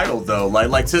and entitled, though.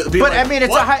 Like to be. But like, I mean, it's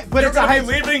what? a high. But You're it's a gonna high. be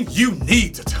leaving. You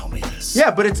need to tell me this.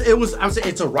 Yeah, but I'm saying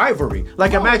it's a rivalry.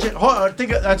 Like imagine,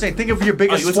 think of your Oh,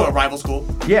 biggest. you went to a rival school?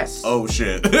 Yes. Oh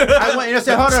shit. I went and I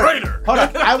said, hold on. Traitor. Hold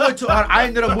on. I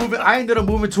ended up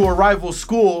moving to a rival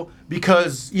school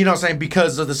because,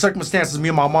 because of the circumstances me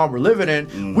and my mom were living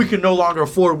in. We could no longer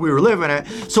afford where we were living at.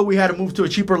 So we had to move to a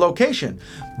cheaper location.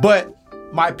 But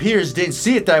my peers didn't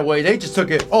see it that way. They just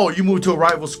took it, oh, you moved to a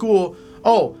rival school.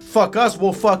 Oh, fuck us,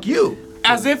 well fuck you.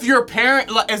 As if your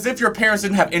parents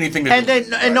didn't have anything to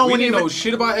do. And no We one didn't even know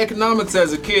shit about economics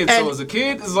as a kid. And- So as a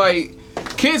kid, it's like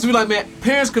kids be like, man,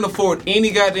 parents can afford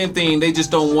any goddamn thing. They just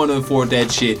don't want to afford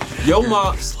that shit. Your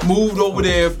mom moved over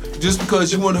there just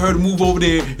because you wanted her to move over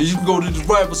there, and you can go to the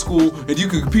rival school and you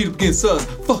can compete against us.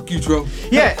 Fuck you, Dro.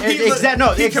 Yeah, He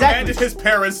exactly. commanded his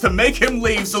parents to make him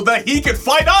leave so that he could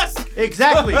fight us.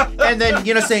 Exactly. And then,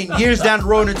 years down the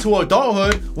road into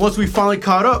adulthood, once we finally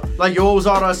caught up, like, yo, what was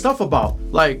all that stuff about?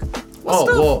 Like,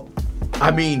 well,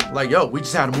 I mean, like, yo, we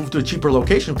just had to move to a cheaper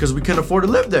location because we couldn't afford to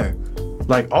live there.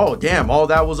 Like, oh, damn, all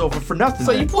that was over for nothing.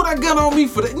 So then. you pull that gun on me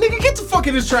for that? Nigga, get the fuck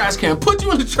in this trash can. Put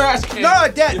you in the trash can.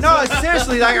 No,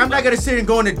 seriously, like, I'm not gonna sit and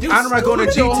go into. I'm not going to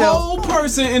Put your details. whole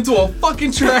person into a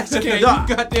fucking trash can. You No,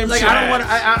 goddamn like, trash.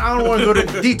 I don't want to go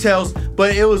to details,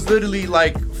 but it was literally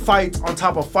like fights on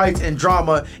top of fights and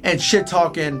drama and shit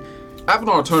talking. I have an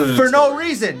alternative. For no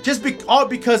reason, all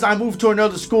because I moved to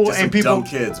another school Just and some people, dumb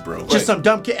kids, bro. just some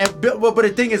dumb kid. But the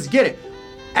thing is, get it,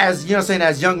 as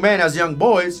as young men, as young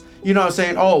boys,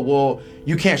 oh well,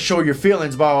 you can't show your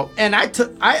feelings about. And I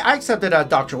accepted that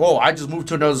doctrine. Oh, I just moved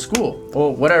to another school.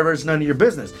 Or whatever, it's none of your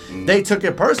business. They took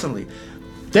it personally.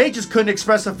 They just couldn't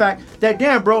express the fact that,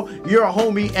 damn, bro, you're a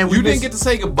homie, and You didn't get to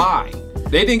say goodbye.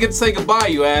 They didn't get to say goodbye,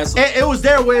 you ass. It was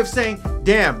their way of saying,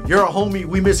 damn, you're a homie,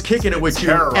 we miss kicking it with you.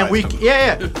 And we,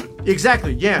 yeah,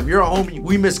 exactly. Yeah, you're a homie,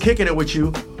 we miss kicking it with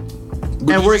you.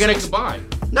 And we're gonna say goodbye.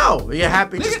 No, it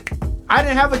happened. I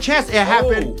didn't have a chance. It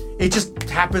happened. Oh. It just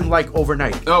happened like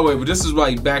overnight. Oh wait, but this is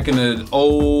like back in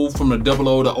the from the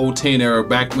 00 to 010 era,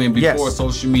 back when before Yes.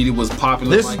 social media was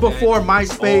popular. This like is before that.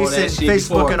 MySpace All that and shit Facebook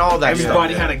before and all that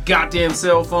Everybody stuff. had a goddamn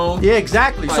cell phone. Yeah,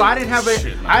 exactly. So I didn't have a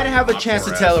Shit, man. I didn't have a chance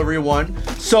to tell everyone.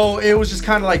 So it was just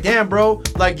kind of like, damn, bro,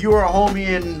 like you were a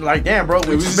homie and like, damn, bro,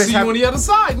 We just see you on the other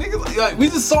side, nigga. Like, we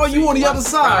just saw you on the other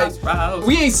side.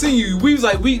 We ain't seen you. We was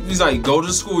like, go to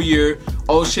the school year.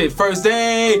 Oh shit, first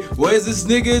day. Where's this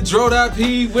nigga?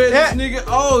 P? Where's this nigga?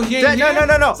 Oh, he ain't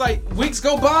here. No. It's like weeks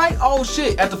go by. Oh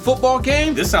shit, at the football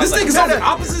game. This sounds like- nigga's on the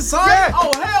opposite side. Yeah.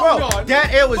 Oh hell Bro, no.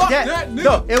 it was Fuck dead. that, nigga.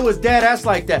 No, it was dead ass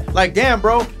like that. Like, damn,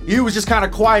 bro, you was just kind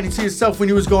of quiet and to yourself when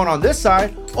you was going on this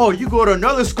side. Oh, you go to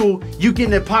another school, you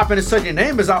getting it popping and such your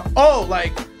name is out. Oh,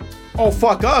 like, oh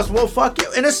fuck us, well fuck you,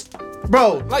 and it's,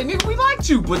 bro. Like nigga, we liked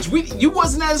you, but you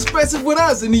wasn't as expressive with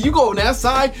us, and then you go on that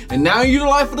side, and now you the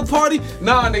life of the party.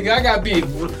 Nah, nigga, I gotta be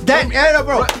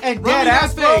Bro, and dead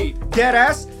ass, bro, dead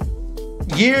ass.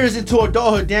 Years into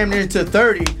adulthood, damn near into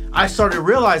 30, I started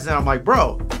realizing, I'm like,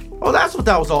 bro, oh, that's what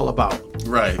that was all about.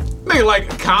 Right. Nigga,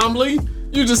 like calmly.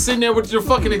 You just sitting there with your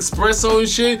fucking espresso and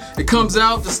shit. It comes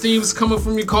out, the steam's coming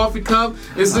from your coffee cup.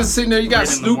 It's just sitting there. You got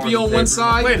Reading the Snoopy morning on one paper.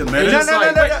 side. Wait a minute. No. It's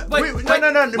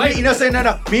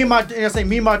like, Me,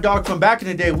 Me and my dog from back in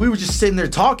the day, we were just sitting there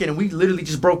talking, and we literally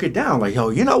just broke it down. Like,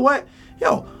 yo, you know what?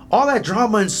 Yo, all that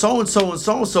drama and so and so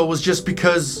was just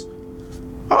because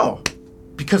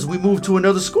we moved to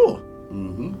another school.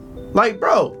 Mm-hmm. Like,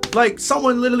 bro, like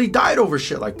someone literally died over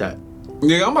shit like that.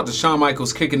 Nigga, I'm about to Shawn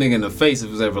Michaels kick a nigga in the face if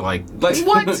it was ever like what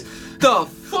the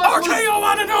fuck? RKO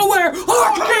out of nowhere!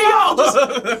 RKO!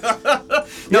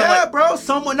 Yeah, bro.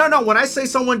 Someone. No. When I say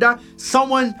someone died,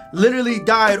 someone literally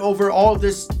died over all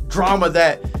this drama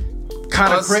that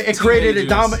kind of Us it created a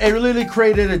teenagers. It literally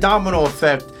created a domino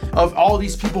effect of all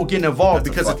these people getting involved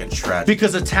That's fucking tragic.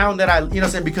 because the town that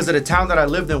because of the town that I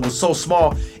lived in was so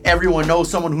small. Everyone knows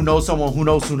someone who knows someone who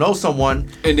knows who knows someone.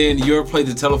 And then you ever played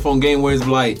the telephone game where it's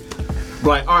like,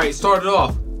 all right, start it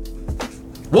off.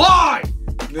 Why?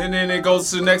 And then it goes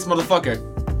to the next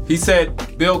motherfucker. He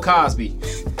said Bill Cosby.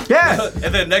 Yeah.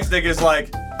 And then next nigga's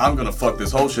like, I'm gonna fuck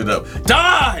this whole shit up.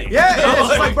 Die! Yeah, and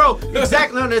it's like, bro,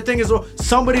 exactly. And the thing is,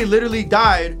 somebody literally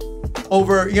died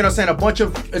over, a bunch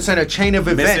of, it's in a chain of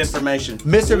events.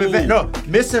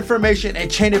 Misinformation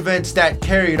and chain events that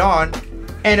carried on,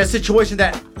 and a situation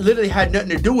that literally had nothing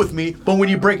to do with me. But when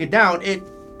you break it down, it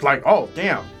like, oh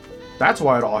damn, that's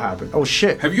why it all happened. Oh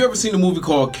shit. Have you ever seen a movie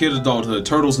called Kid Adulthood?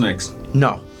 Turtles Next.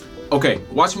 No. Okay,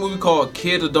 watch a movie called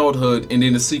Kid Adulthood and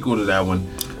then the sequel to that one.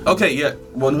 Okay, yeah.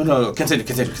 Well, no. Continue.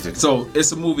 So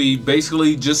it's a movie,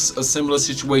 basically just a similar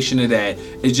situation to that.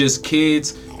 It's just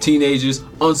kids, teenagers,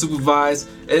 unsupervised.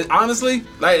 And honestly,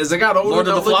 like as I got older, Lord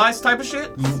of the Flies type of shit?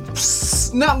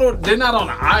 They're not on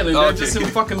an island. They're just in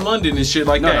fucking London and shit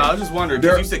like that. No, I was just wondering.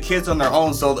 Because you said kids on their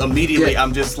own, so immediately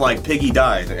I'm just like, Piggy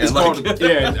died. And It's like, called,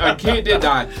 a kid did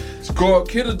die. It's called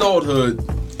Kid Adulthood,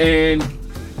 and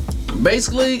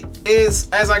basically, it's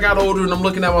as I got older and I'm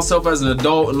looking at myself as an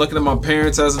adult and looking at my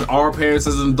parents our parents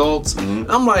as adults.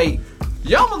 I'm like,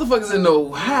 y'all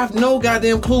motherfuckers have no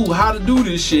goddamn clue how to do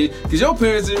this shit because your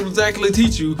parents didn't exactly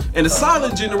teach you, and the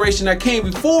silent generation that came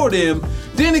before them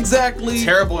didn't exactly.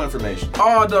 terrible information.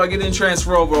 Oh, dog, it didn't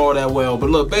transfer over all that well. But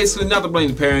look, basically, not to blame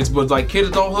the parents, but like Kid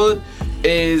Adulthood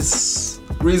is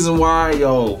reason why,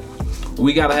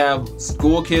 we gotta have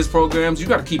school kids programs. You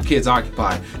gotta keep kids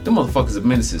occupied. Them motherfuckers are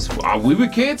menaces. We were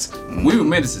kids, we were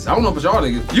menaces. I don't know about y'all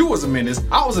niggas. You was a menace.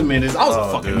 I was a menace. I was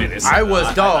a fucking menace. I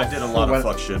was dog. I did a lot of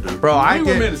fuck shit, dude. Bro, We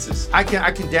were menaces. I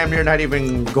can damn near not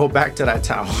even go back to that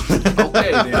town.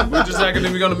 Okay, then. We're just not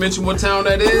gonna mention what town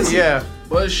that is. Yeah.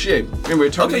 But shit. Anyway,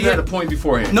 Tony, you had a point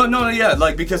beforehand. No, yeah,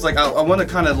 like because like I want to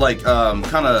kind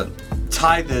of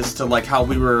tie this to like how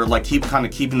we were like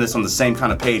keeping this on the same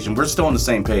kind of page, and we're still on the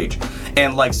same page.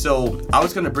 And like, so I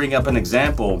was going to bring up an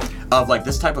example of like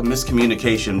this type of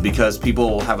miscommunication because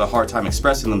people have a hard time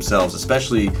expressing themselves,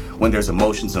 especially when there's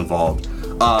emotions involved.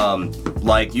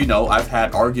 Like, I've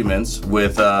had arguments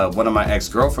with one of my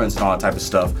ex-girlfriends and all that type of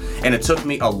stuff, and it took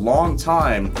me a long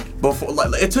time before,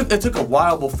 like, it took a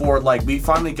while before like we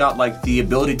finally got like the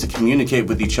ability to communicate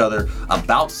with each other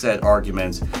about said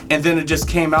arguments, and then it just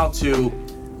came out to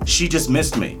she just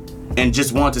missed me and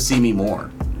just wanted to see me more,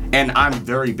 and I'm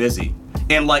very busy.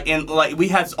 And we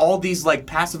had all these like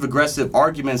passive aggressive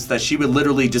arguments that she would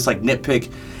literally just like nitpick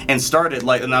and start it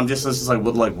like, and I'm just like,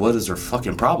 what is her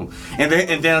fucking problem? And then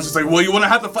it's just like, well, you want to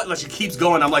have to fight? Like she keeps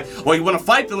going. I'm like, well, you want to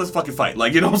fight? Then let's fucking fight.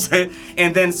 Like, you know what I'm saying?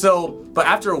 And then but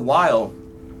after a while,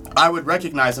 I would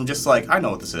recognize I'm just like, I know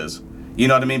what this is. You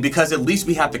know what I mean? Because at least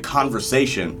we had the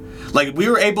conversation. Like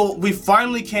we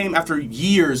finally came after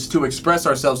years to express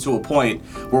ourselves to a point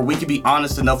where we could be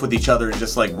honest enough with each other and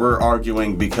just like we're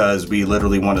arguing because we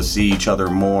literally want to see each other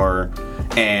more,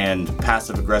 and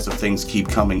passive aggressive things keep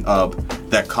coming up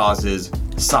that causes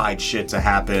side shit to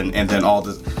happen, and then all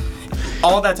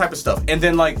that type of stuff. And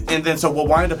then so what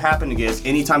wound up happening is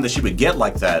anytime that she would get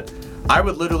like that, I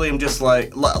would literally am just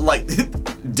like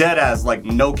dead ass, like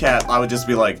no cap, I would just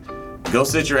be like, go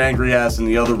sit your angry ass in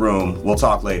the other room. We'll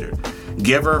talk later.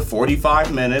 Give her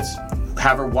 45 minutes.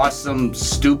 Have her watch some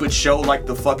stupid show like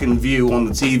The fucking View on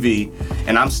the TV,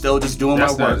 and I'm still just doing my work.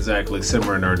 That's not exactly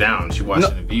simmering her down. She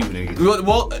watching The View, nigga.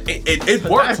 Well, it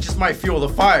works. That just might fuel the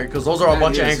fire because those are a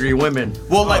bunch of angry women.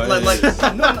 Well, but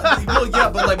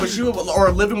she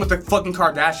or living with the fucking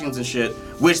Kardashians and shit,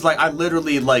 which like I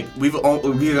literally like we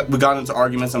got into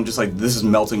arguments. I'm just like, this is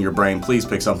melting your brain. Please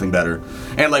pick something better.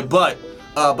 And like, but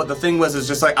the thing was, it's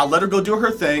just like I'll let her go do her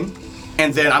thing,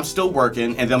 and then I'm still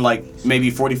working, and then like maybe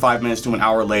 45 minutes to an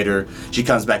hour later, she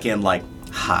comes back in like,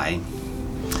 hi,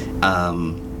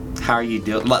 how are you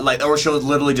doing? Like, or she'll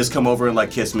literally just come over and like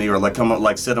kiss me, or like come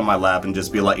like sit on my lap and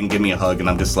just be like and give me a hug, and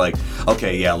I'm just like,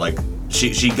 okay, yeah, like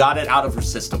she got it out of her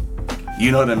system,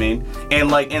 you know what I mean?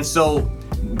 And so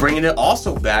bringing it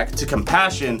also back to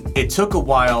compassion, it took a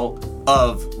while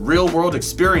of real world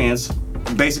experience,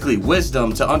 basically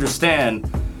wisdom, to understand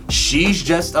she's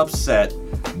just upset,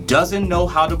 doesn't know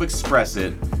how to express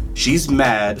it, she's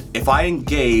mad. If I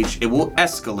engage, it will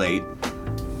escalate.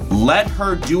 Let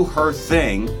her do her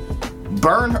thing,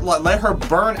 let her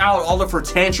burn out all of her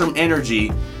tantrum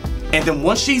energy, and then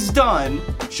once she's done,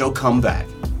 she'll come back.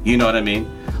 You know what I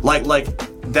mean? Like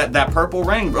that purple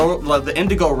ring, bro, like the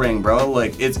indigo ring, bro.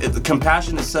 Like it's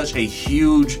compassion is such a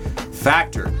huge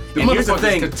factor. And here's the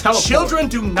thing: children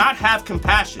do not have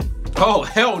compassion. Oh,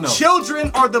 hell no.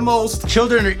 Children are the most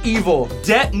Children are evil.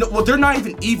 no, well, they're not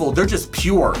even evil. They're just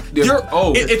pure.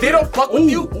 Oh. If they don't fuck with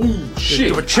you,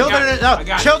 Shit. But children, I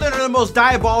got it. children are the most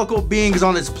diabolical beings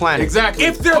on this planet. Exactly.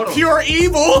 if they're Hold on. pure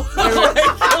evil,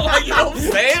 like, you know what I'm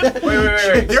saying?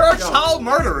 Wait. There are child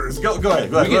murderers. Go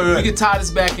ahead. We can tie this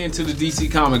back into the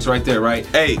DC Comics right there, right?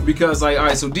 Hey. Because like, all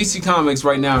right, so DC Comics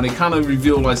right now, they kind of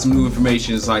reveal like some new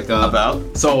information. It's like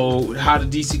About? So how the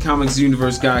DC Comics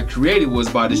universe got created was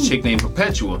by this chick named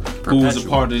Perpetua, who was a Perpetua.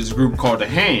 part of this group called the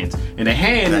Hand, and the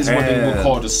Hand The is what they would Hand.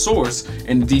 call the Source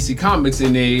in the DC Comics.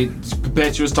 And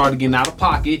Perpetua started getting out of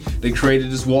pocket. They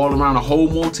created this wall around a whole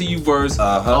multiverse.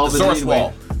 The Source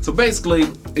wall. So basically,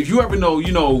 if you ever know,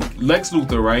 Lex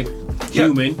Luthor, right? Yeah.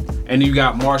 Human, and you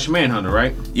got Martian Manhunter,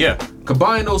 right? Yeah.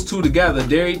 Combine those two together,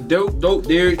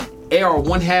 they are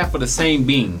one half of the same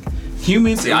being.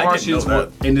 Humans See, and I didn't Martians know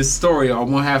that. in this story are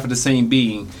one half of the same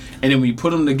being, and then when you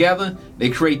put them together, they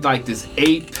create like this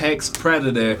apex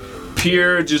predator,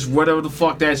 pure, just whatever the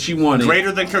fuck that she wanted.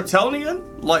 Greater than Kryptonian?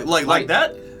 Like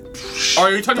that? Or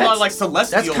are you talking about like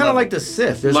celestial? That's kind of like the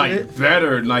Sith, isn't Like it?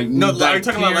 better, like No, like are you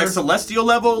talking about like pure- celestial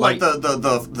level, like Like-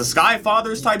 the Sky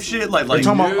Fathers type shit, like You're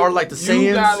talking about, You- or like the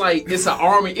You Saiyans? got like it's an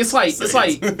army. It's like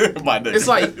My nigga. it's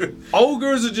like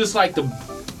ogres are just like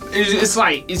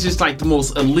it's just like the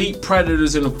most elite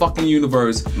predators in the fucking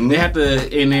universe. They have to,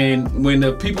 and then when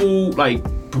the people like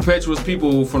Perpetua's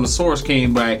people from the Source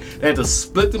came back, they had to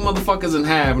split the motherfuckers in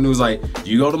half, and it was like,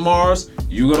 you go to Mars,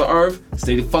 you go to Earth,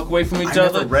 stay the fuck away from each I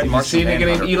never other. read If you Martian see a nigga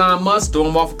named Manhunter. Elon Musk, throw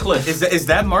him off a cliff. Is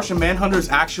that Martian Manhunter's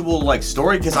actual like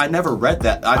story? Because I never read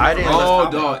that. I didn't-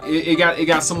 Oh, dog! It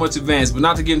got so much advanced, but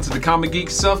not to get into the comic geek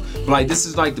stuff. But like, this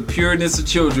is like the pureness of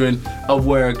children, of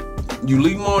where you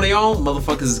leave them on their own.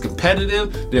 Motherfuckers is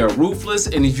competitive. They're ruthless,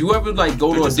 and if you ever like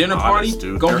go to a dinner party,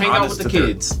 go hang out with the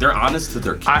kids. They're honest to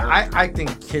their character. I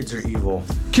think kids are evil.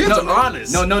 Kids No, are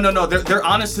honest. No. They're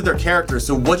honest to their character.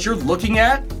 So what you're looking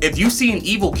at, if you see an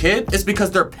evil kid, it's because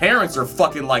their parents are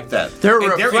fucking like that. They're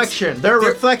And a reflection. They're a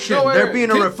reflection. no, wait, They're wait, being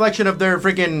a kid- reflection of their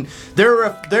freaking. They're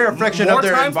a reflection of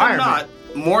their environment.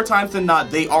 More times than not,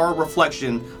 they are a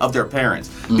reflection of their parents.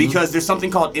 Because there's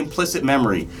something called implicit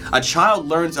memory. A child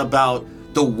learns about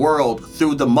the world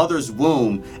through the mother's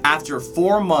womb after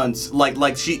 4 months, like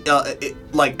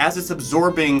as it's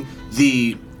absorbing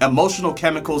the emotional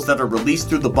chemicals that are released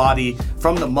through the body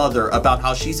from the mother about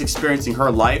how she's experiencing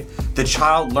her life. The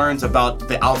child learns about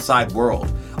the outside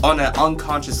world on an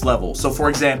unconscious level. So for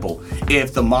example,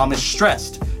 if the mom is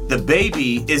stressed, the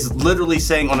baby is literally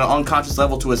saying on an unconscious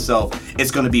level to itself,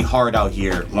 it's gonna be hard out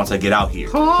here once I get out here.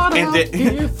 Hard And out then-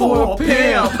 here for a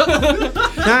pimp.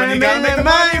 When you gotta make the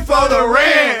money for the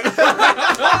rent.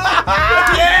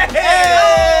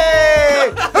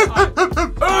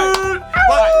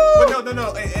 But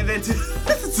no. And then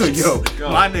so yo,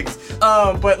 my niggas.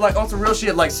 But like on some real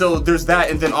shit, like so there's that,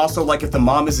 and then also like if the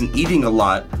mom isn't eating a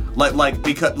lot,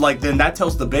 because then that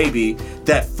tells the baby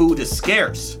that food is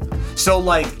scarce. So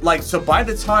so by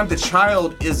the time the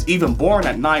child is even born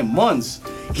at 9 months,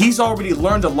 he's already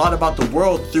learned a lot about the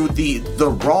world through the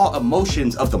raw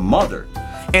emotions of the mother.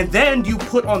 And then you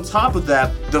put on top of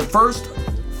that the first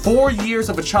 4 years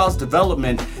of a child's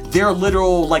development, they're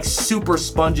literal like super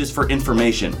sponges for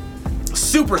information.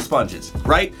 Super sponges,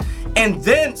 right? And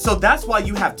then, so that's why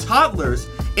you have toddlers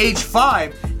age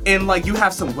 5, and like you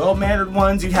have some well-mannered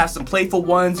ones, you have some playful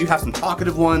ones, you have some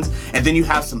talkative ones, and then you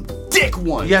have some dick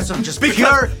ones. Yes, I'm just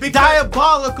pure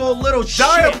diabolical little shit.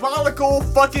 Diabolical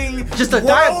fucking Just a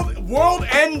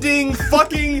world-ending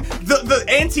fucking the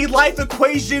anti-life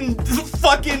equation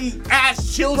fucking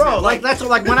ass children. Bro, like that's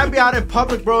like when I be out in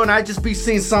public, bro, and I just be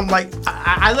seeing some like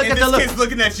I look and at this the kid's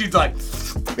looking at you like,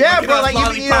 yeah, look at bro, us like you know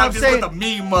what I'm lollipop just saying. with a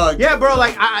mean mug. Yeah, bro,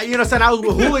 like I you know what I'm saying, I was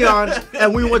with Julian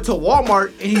and we went to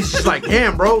Walmart and he's just like,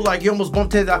 damn, bro, like you almost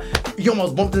bumped into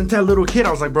that little kid.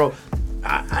 I was like, bro,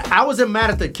 I wasn't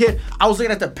mad at the kid. I was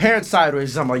looking at the parent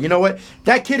sideways. I'm like, you know what?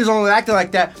 That kid is only acting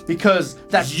like that because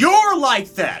that's You're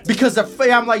like that. because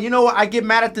I'm like, you know what? I get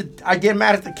mad at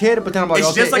the kid, but then I'm like, It's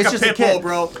okay, just like it's a just pit a kid, bull,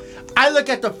 bro. I look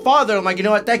at the father. I'm like, you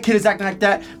know what? That kid is acting like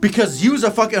that because you's a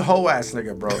fucking hoe ass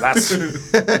nigga, bro. That's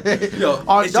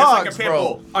on It's dogs, just like a pit bro.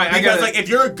 bull. Alright, I Because gotta- like if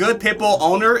you're a good pit bull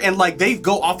owner and like they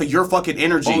go off of your fucking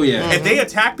energy. Oh, yeah. If they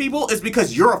attack people, it's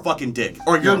because you're a fucking dick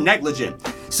or you're negligent.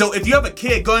 So if you have a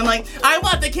kid going like, I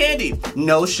want the candy.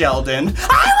 No, Sheldon.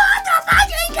 I want the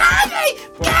fucking candy.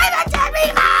 Give it to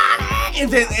me,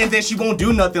 mommy. And then she won't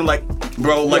do nothing like,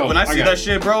 Bro, like Yo, when I I see got that it.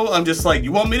 shit, bro, I'm just like,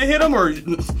 you want me to hit him or, you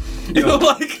know,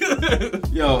 like.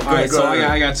 Yo, all right, go so ahead.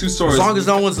 I got two stories. As long as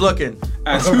no one's looking.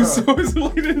 I got two stories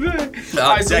later today. I'll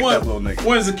All right, so deck that little nigga.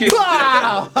 one is a kid.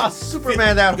 Wow!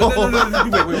 Superman that hole.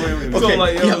 Wait. So Okay,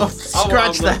 like, yo,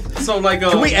 scratch that. So like,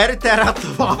 Can we edit that out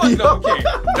the audio? No, okay.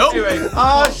 Nope. Anyway,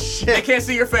 Oh They shit. can't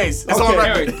see your face. It's Okay, all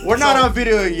right. anyway. We're not on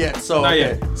video yet, so not okay.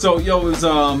 yet. So yo, it was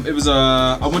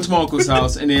I went to my uncle's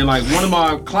house, and then like one of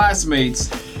my classmates.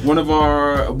 One of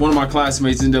my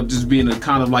classmates ended up just being a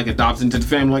kind of like adopted into the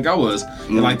family like I was,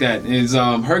 and like that. And it's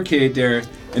her kid there,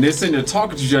 and they're sitting there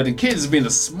talking to each other. The kid is being a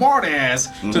smart ass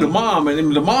to the mom, and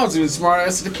then the mom's being a smart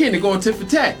ass to the kid. And they're going tit for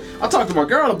tat. I talked to my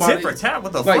girl about Tit it. for tat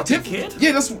with the Like fucking tit, kid?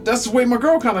 yeah, that's the way my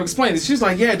girl kind of explained it. She's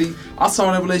like, yeah, I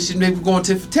saw that relationship, they were going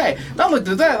tit for tat. And I looked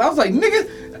at that, I was like, nigga.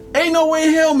 Ain't no way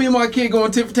in hell me and my kid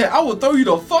going tit for tat. I would throw you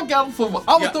the fuck out from.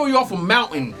 I would throw you off a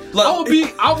mountain. Look, I would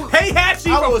be. I would. Hey, Hatchie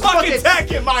I from was fucking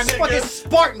Tekken, my fucking nigga.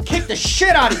 Spartan kick the shit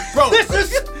out of you. Bro. This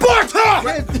is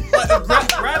Sparta!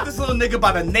 Grab this little nigga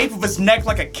by the nape of his neck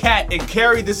like a cat and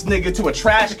carry this nigga to a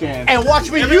trash can. And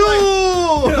watch me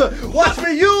watch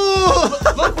me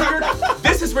Look where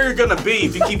this is where you're gonna be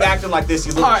if you keep acting like this,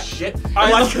 you little Alright. shit.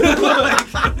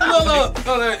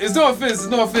 Look, it's no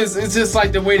offense. It's just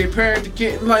like the way they parent the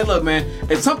kid. Like, look, man,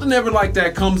 if something ever like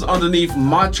that comes underneath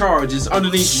my charge, it's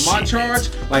underneath my charge.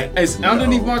 Like, it's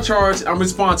underneath my charge. I'm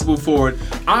responsible for it.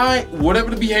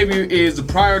 Whatever the behavior is, the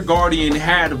prior guardian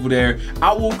had over there,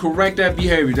 I will correct that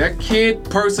behavior. That kid,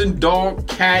 person, dog,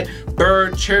 cat,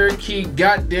 bird, Cherokee,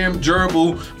 goddamn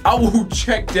gerbil, I will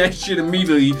check that shit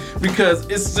immediately because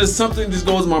it's just something that just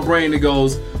goes in my brain that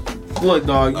goes, look,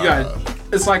 dog, you got.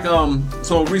 It's like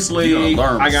so recently You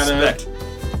gotta learn I got respect.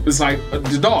 it's like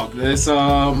the dog. It's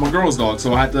my girl's dog.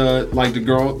 So I had to like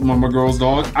my girl's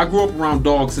dog. I grew up around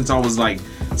dogs since I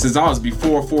was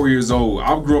before 4 years old.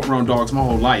 I grew up around dogs my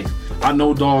whole life. I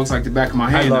know dogs like the back of my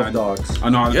hand. love dogs. I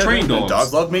know how to train dogs.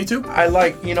 Dogs love me too. I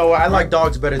like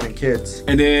dogs better than kids.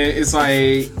 And then it's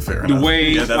like Fair the enough. way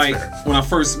Yeah, that's like fair. when I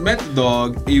first met the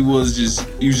dog, he was just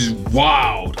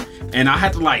wild. And I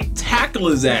had to like tackle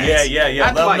his ass. Yeah. I had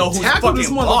to Let him like know who's tackle this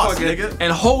fucking boss, motherfucker nigga.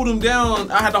 and hold him down.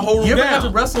 I had to hold You him ever had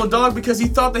down. to wrestle a dog because he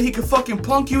thought that he could fucking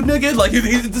punk you, nigga? Like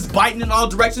he's just biting in all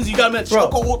directions. You got him at Bro.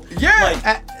 chokehold. Yeah.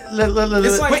 Like,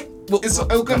 It's like Wait, it's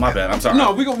okay. my bad, I'm sorry.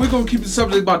 No, we're gonna keep the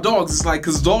subject about dogs. It's like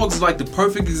because dogs is like the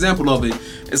perfect example of it.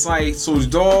 It's like so the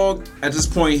dog at this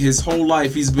point his whole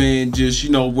life he's been just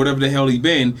whatever the hell he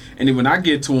been, and then when I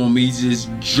get to him he's just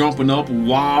jumping up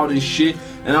wild and shit,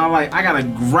 and I gotta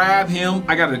grab him.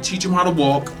 I gotta teach him how to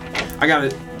walk. I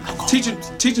gotta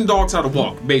teaching dogs how to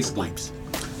walk basically.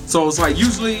 So it's like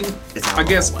usually I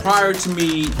guess prior to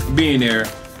me being there.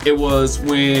 It was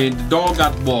when the dog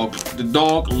got the walk, the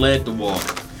dog led the walk.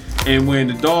 And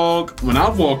when I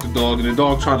walked the dog and the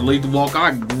dog tried to lead the walk,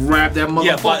 I grabbed that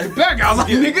motherfucker back. I was like,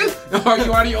 nigga, are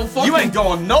you out of your fucking... you ain't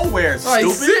going nowhere, Like,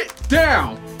 stupid. sit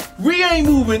down. We ain't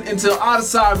moving until I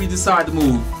decide we decide to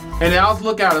move. And then I'll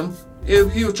look at him.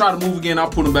 If he'll try to move again, I'll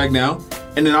put him back down.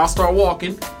 And then I'll start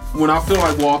walking. When I feel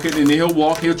like walking, and then he'll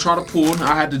walk, he'll try to pull.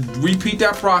 I had to repeat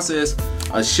that process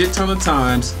a shit ton of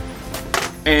times.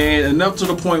 And enough to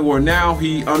the point where now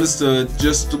he understood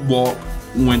just to walk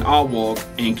when I walk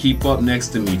and keep up next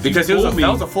to me. If Because he that pulled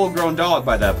was a full-grown dog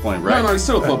by that point, right? No, he's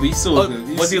still a puppy. He's still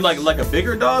Was he like a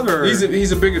bigger dog or? He's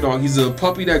a bigger dog. He's a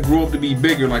puppy that grew up to be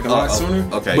bigger, like a lot sooner.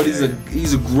 Okay, But yeah,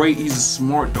 he's a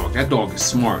smart dog. That dog is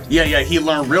smart. Yeah, he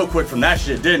learned real quick from that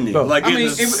shit, didn't he? Bro, Like I mean, it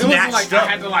wasn't snatched like up. I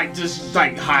had to like just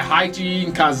like hygiene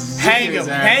and cause hang him,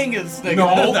 this nigga.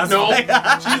 No, That's no.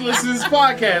 like- She listens to this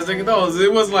podcast, nigga. No,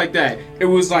 it wasn't like that. It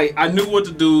was like I knew what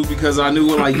to do because I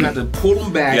knew like you had to pull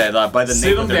them back, Yeah, like by the sit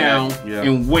nape them of their down, neck. Yeah.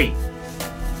 and wait,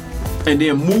 and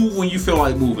then move when you feel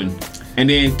like moving, and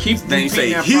then keep Then you repeating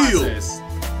say, that "Heel." process.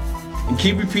 And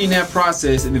keep repeating that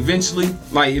process, and eventually,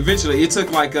 it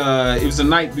took like it was the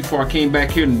night before I came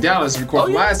back here in Dallas to record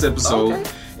the last episode. Okay.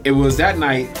 It was that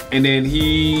night, and then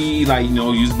he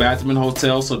used the bathroom in the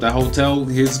hotel. So that hotel,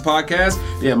 his podcast,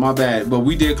 yeah, my bad. But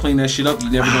we did clean that shit up. You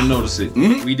never gonna notice it.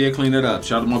 We did clean it up.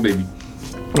 Shout out to my baby.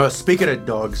 Speaking of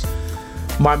dogs,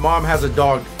 my mom has a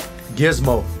dog,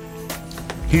 Gizmo.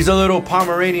 He's a little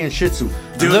Pomeranian Shih Tzu.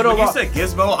 Dude, little when you said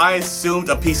Gizmo, I assumed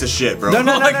a piece of shit, bro. No.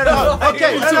 Like,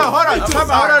 Okay, no, hold on.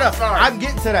 Time out, hold on. I'm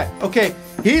getting to that. Okay,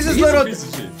 he's his He's a little,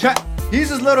 piece of shit. he's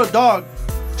his little dog,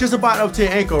 just about up to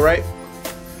your ankle, right?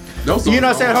 Those You know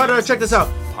what I'm dogs saying? are- Hold on, check this out.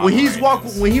 When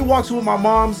he walks with my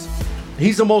mom's,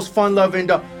 he's the most fun-loving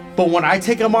dog. But when I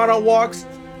take him out on walks,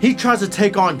 he tries to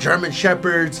take on German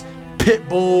Shepherds, pit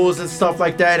bulls, and stuff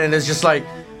like that. And it's just like,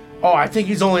 oh, I think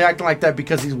he's only acting like that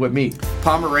because he's with me.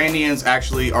 Pomeranians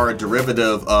actually are a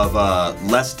derivative of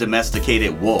less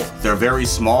domesticated wolf. They're very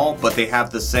small, but they have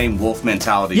the same wolf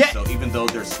mentality. Yeah. So even though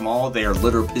they're small, they are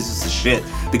literal pieces of shit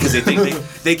because they think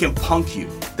they can punk you.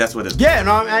 That's what it is. Yeah,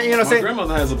 no, you know what I'm My saying?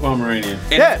 grandmother has a Pomeranian.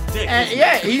 Yeah, Dick. and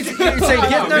yeah, he's saying,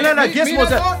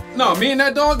 Gizmo's Me and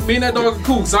that dog are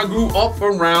cool. Cause I grew up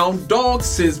around dogs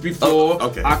since before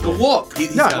okay. I could walk.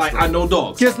 He's No, got Like strength. I know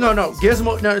dogs.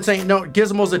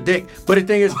 Gizmo's a dick. But the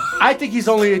thing is, I think he's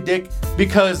only a dick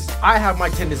because I have my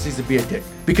tendencies to be a dick.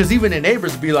 Because even the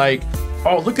neighbors be like,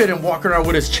 oh, look at him walking around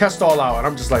with his chest all out. And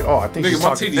I'm just like, oh, I think Nigga, she's my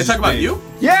talking. titties They talk about big. you?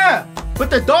 Yeah, but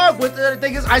the dog, the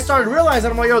thing is, I started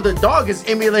realizing, I'm like, yo, the dog is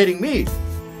emulating me.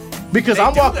 Because They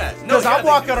I'm do walking, that. No, because yeah, I'm they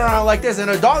walking do that. around like this, and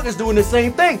the dog is doing the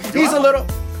same thing. He's a little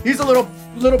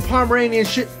Pomeranian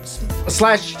shit /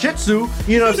 Shih Tzu,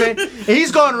 you know what I'm saying? And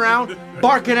he's going around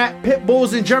barking at pit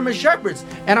bulls and German shepherds,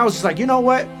 and I was just like, you know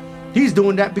what? He's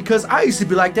doing that because I used to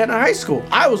be like that in high school.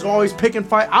 I was always picking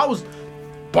fight. I was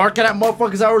barking at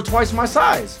motherfuckers that were twice my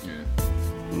size.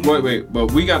 Wait,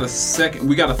 but we got a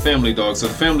family dog. So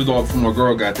the family dog from our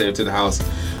girl got there to the house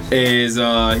is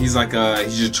he's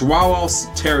a Chihuahua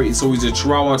Terrier. So he's a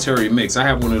Chihuahua Terrier mix. I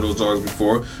have one of those dogs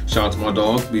before. Shout out to my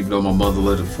dog, even though my mother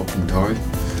let it fucking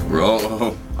retarded.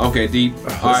 Bro. Okay, deep.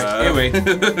 All right. Anyway.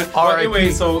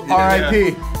 R.I.P. So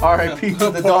R.I.P. R.I.P. to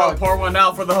the dog. Pour one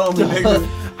out for the homie, nigga.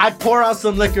 I'd pour out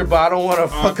some liquor, but I don't want to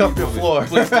fuck up your floor.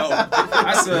 Please don't.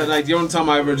 I said, like, the only time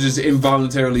I ever just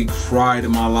involuntarily cried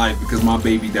in my life because my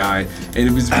baby died, and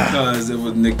it was because it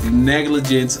was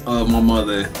negligence of my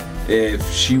mother. If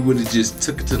she would have just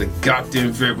took it to the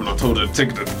goddamn vet when I told her to take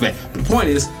it to the vet. But the point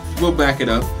is, we'll back it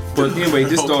up. But anyway,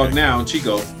 this dog now,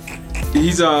 Chico,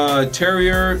 he's a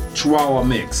Terrier Chihuahua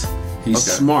mix. He's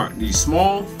Okay. smart. He's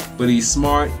small, but he's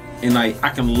smart, and like I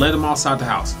can let him outside the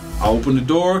house. I open the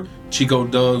door. Chico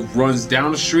runs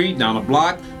down the street, down the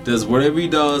block, does whatever he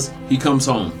does. He comes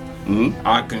home.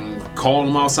 I can call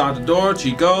him outside the door.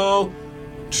 Chico,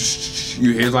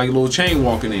 you hear like a little chain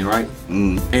walking in, right?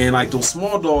 And like those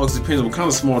small dogs, depending on what kind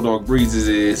of small dog breeds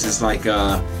it is, it's like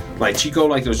Chico,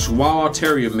 like the Chihuahua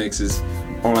Terrier mixes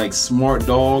are like smart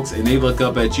dogs, and they look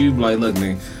up at you like, look,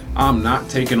 man, I'm not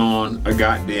taking on a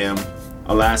goddamn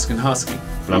Alaskan Husky,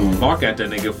 but I'm gonna bark at that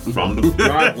nigga from the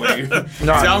driveway. No, See,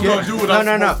 I'm gonna do what I'm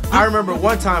no. supposed to do. I remember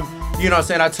one time, you know what I'm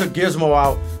saying, I took Gizmo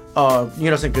out, you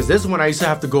know what I'm saying, because this is when I used to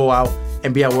have to go out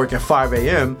and be at work at 5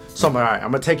 a.m. So I'm like, all right,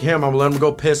 I'm gonna take him, I'm gonna let him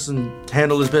go piss and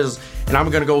handle his business, and I'm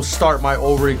gonna go start my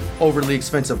overly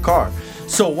expensive car.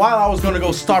 So while I was gonna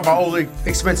go start my overly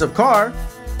expensive car,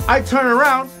 I turn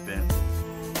around,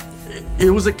 it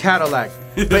was a Cadillac.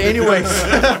 But anyways,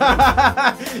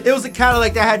 it was a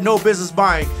Cadillac that I had no business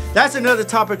buying. That's another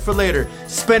topic for later.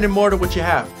 Spending more than what you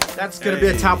have. That's gonna be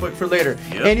a topic for later.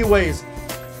 Yep. Anyways,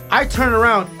 I turn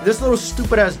around. This little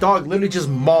stupid ass dog literally just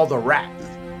mauled a rat.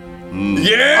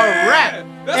 Yeah, A rat.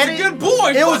 That's And a good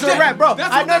boy. It was a rat, bro.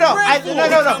 That's I what no.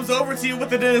 that Comes over to you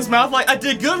with it in his mouth like, I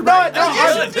did good, No, right?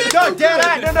 dead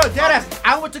ass.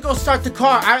 I went to go start the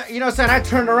car. You know what I'm saying? I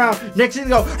turned around. Next thing you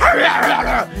go,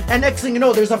 and next thing you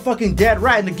know, there's a fucking dead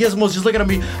rat, and the Gizmo's just looking at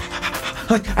me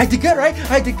like, I did good, right?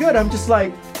 I did good. I'm just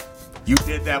like, You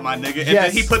did that, my nigga. And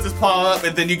Yes. then he puts his paw up,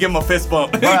 and then you give him a fist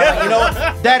bump. you know what?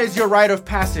 That is your rite of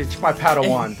passage, my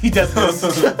Padawan. He does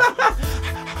this.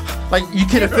 Like you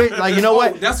can fit, like you know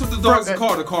what? That's what the dogs are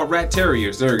called. They're called rat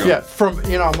terriers. There you go.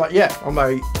 Yeah, I'm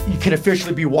like, you can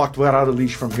officially be walked without a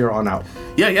leash from here on out.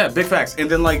 Yeah, big facts. And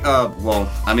then like,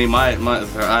 well, I mean, my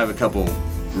I have a couple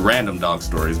random dog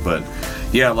stories, but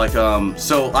yeah, like,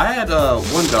 so I had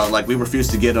one dog, like we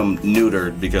refused to get him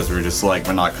neutered because we were just like,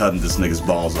 we're not cutting this nigga's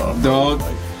balls off. Dog,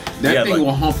 that yeah, thing like-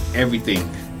 will hump everything.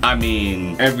 I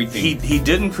mean, Everything. He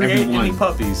didn't create Everyone. any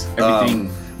puppies. Everything.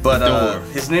 But The door.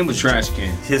 his name was Trash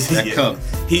can. That yeah, cup.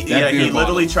 He That beer he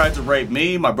literally tried to rape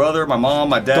me, my brother, my mom,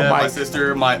 my dad, my mic.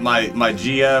 sister, my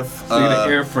GF. Look at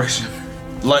the air freshener.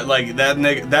 Like that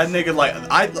nigga, like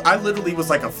I literally was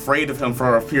like afraid of him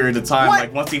for a period of time. What?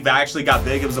 Like once he actually got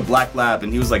big, it was a black lab,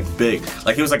 and he was like big,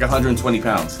 like he was like 120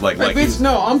 pounds, like Like, he bitch, was-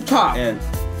 no, I'm top. and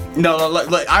no,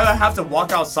 like I would have to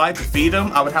walk outside to feed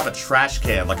him. I would have a trash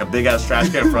can, like a big ass trash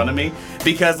can in front of me,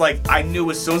 because like I knew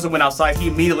as soon as I went outside, he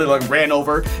immediately like ran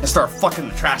over and started fucking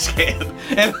the trash can,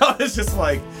 and I was just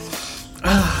like,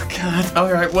 oh god,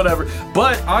 all right, whatever.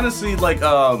 But honestly, like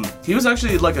he was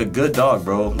actually like a good dog,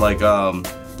 bro. Like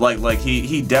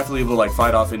he definitely would like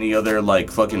fight off any other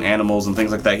like fucking animals and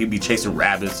things like that. He'd be chasing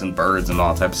rabbits and birds and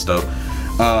all type of stuff.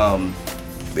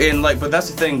 And like, but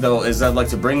that's the thing though, is that like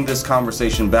to bring this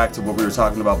conversation back to what we were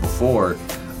talking about before,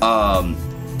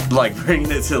 like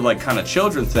bringing it to like kind of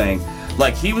children thing.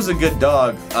 Like, he was a good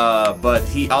dog, but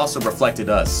he also reflected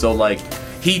us. So, like,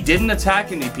 he didn't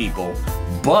attack any people,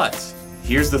 but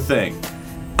here's the thing.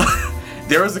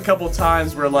 There was a couple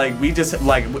times where, like, we just,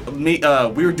 like,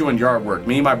 we were doing yard work.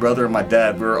 Me, my brother, and my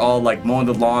dad, we were all, like, mowing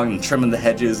the lawn and trimming the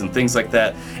hedges and things like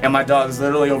that. And my dog was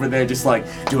literally over there just, like,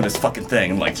 doing his fucking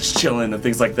thing and, like, just chilling and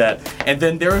things like that. And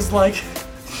then there was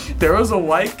a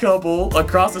white couple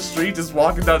across the street just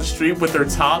walking down the street with their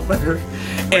toddler.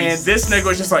 And this nigga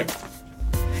was just like,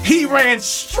 he ran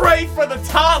straight for the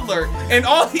toddler, and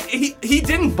all he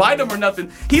didn't bite him or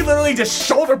nothing. He literally just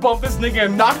shoulder bumped this nigga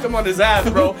and knocked him on his ass,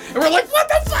 bro. And we're like, what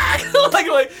the fuck? like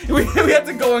we had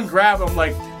to go and grab him,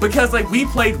 like, because like we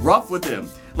played rough with him.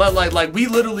 Like we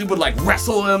literally would like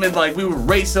wrestle him and like we would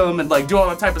race him and like do all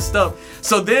that type of stuff.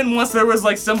 So then once there was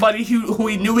like somebody who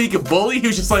he knew he could bully, he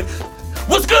was just like,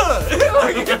 what's good?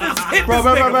 Like, bro,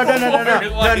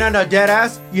 no, dead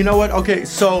ass. You know what? Okay,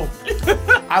 so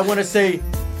I want to say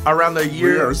around the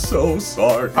year. We are so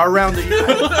sorry. Around the year.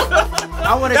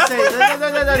 I want to say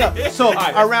no. So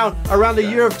around the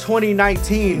year of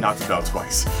 2019. Knocked him out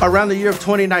twice. Around the year of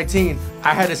 2019,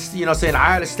 I had to,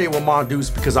 I had to stay with Mom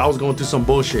Deuce because I was going through some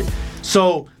bullshit.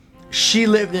 So she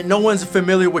lived in, no one's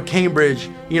familiar with Cambridge.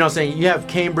 You know what I'm saying? You have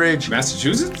Cambridge,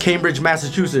 Massachusetts.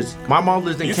 Massachusetts. My mom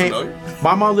lives in Cambridge.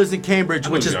 My mom lives in Cambridge,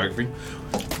 which is geography. You know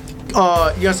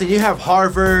what I'm saying? You have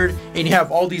Harvard and you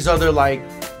have all these other like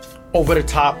over the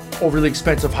top, overly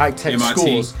expensive high-tech MIT.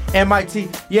 schools. MIT.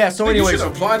 Yeah, so anyways. You should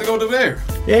apply to go to there.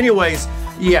 Anyways,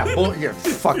 yeah,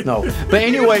 fuck no. But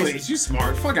anyways. Please, you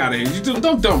smart. Fuck out of here. You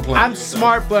don't play. I'm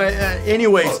smart, but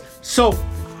anyways. So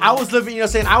I was living, you know what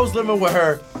I'm saying? I was living with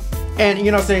her. And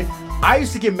you know what I'm saying? I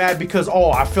used to get mad because,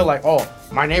 I feel like,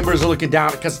 my neighbors are looking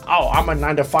down because, I'm a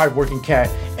 9-to-5 working cat.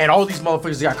 And all these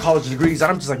motherfuckers got college degrees.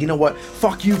 And I'm just like, you know what?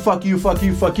 Fuck you. Right. You know what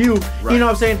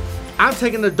I'm saying? I'm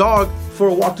taking the dog for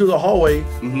a walk through the hallway.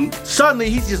 Mm-hmm. Suddenly,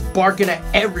 he's just barking at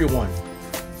everyone.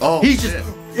 Oh, he's just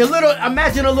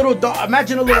imagine a little dog,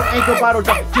 imagine a little ankle bottle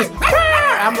dog. Just,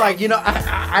 I'm like,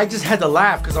 I just had to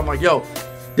laugh because I'm like, yo,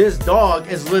 this dog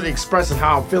is literally expressing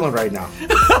how I'm feeling right now.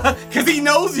 Because he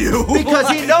knows you. Because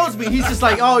he knows me. He's just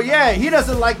like, oh yeah, he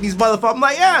doesn't like these motherfuckers. I'm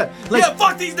like, yeah. Like, yeah,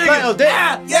 fuck these niggas.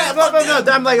 Like,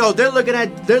 I'm like,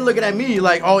 they're looking at me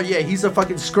like, oh yeah, he's a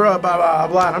fucking scrub, blah, blah,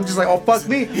 blah. And I'm just like, oh, fuck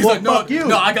me. He's like, no, fuck you.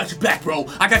 No, I got your back, bro.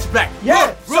 I got your back.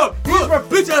 Yeah.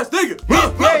 Bitch ass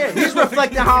nigga. He's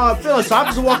reflecting how I'm feeling. So I'm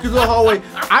just walking through the hallway.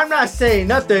 I'm not saying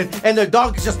nothing. And the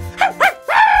dog is just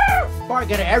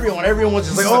barking at everyone. Everyone's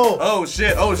just like, oh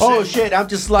shit. I'm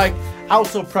just like, I was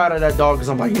so proud of that dog because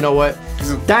I'm like, you know what?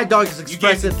 That dog is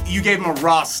expressing. You gave him a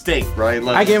raw steak, right?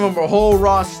 Like, I gave him a whole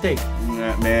raw steak.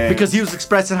 Yeah, man. Because he was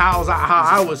expressing how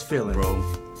I was feeling. Bro,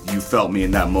 you felt me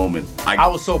in that moment. I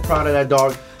was so proud of that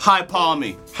dog. High paw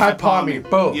me.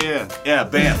 Boom. Yeah,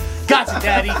 bam. Gotcha,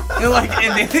 daddy.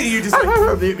 And then you just.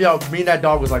 Yo, me and that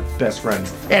dog was like best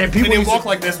friends. And people and they walk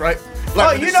like this, right?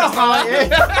 Like, you know how I am.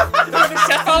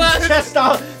 Chest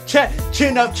out,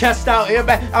 chin up, chest out.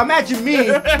 Imagine me, you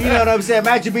know what I'm saying?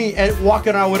 Imagine me and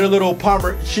walking around with a little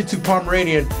Shih Tzu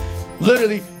Pomeranian,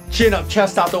 literally chin up,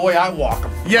 chest out the way I walk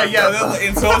him. Yeah.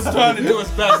 And so it's trying to do his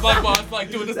best. Like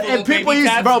doing this little and people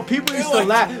used to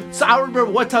laugh. So I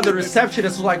remember one time the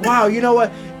receptionist was like, wow, you know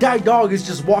what? That dog is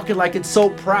just walking like it's so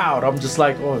proud. I'm just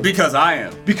like, oh. Because I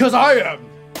am. Because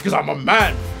I'm a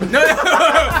man.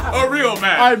 A real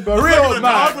man. I'm a real man.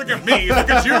 Dog, look at me. Look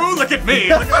at you. Look at me.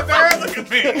 Look at there. Look at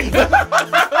me.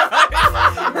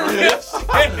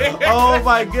 Oh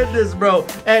my goodness, bro.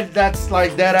 And that's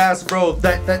like that ass, bro.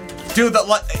 That. Dude,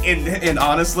 and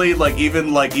honestly, like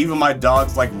even my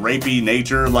dog's like rapey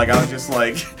nature, like I was just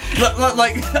like, dude,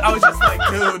 I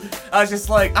was just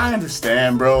like, I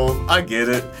understand, bro. I get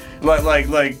it.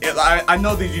 I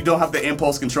know that you don't have the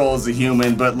impulse control as a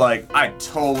human, but like I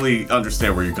totally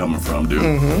understand where you're coming from, dude.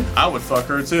 Mm-hmm. I would fuck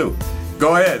her too.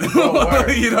 Go ahead.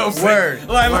 Word. You know what I'm saying?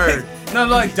 Word.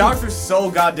 Like dogs are so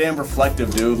goddamn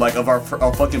reflective, dude. Like of our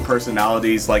fucking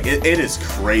personalities. Like it is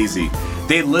crazy.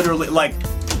 They literally like.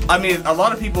 I mean, a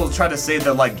lot of people try to say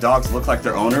that like dogs look like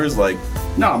their owners. Like,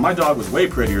 no, my dog was way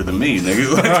prettier than me,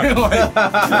 nigga. Like, you know what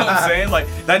I'm saying? Like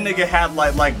that nigga had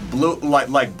like blue,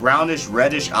 like brownish,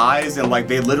 reddish eyes, and like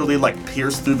they literally like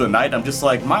pierced through the night. I'm just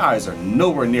like, my eyes are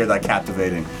nowhere near that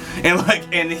captivating.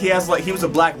 And he was a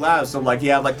black lab, so like he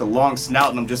had like the long snout,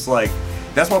 and I'm just like,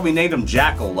 that's why we named him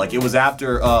Jackal. Like it was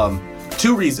after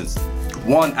two reasons.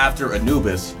 One, after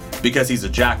Anubis, because he's a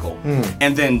jackal,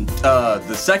 and then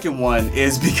the second one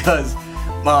is because me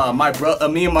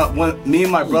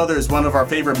and my brothers, one of our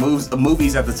favorite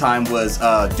movies at the time was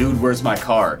Dude, Where's My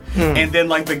Car? And then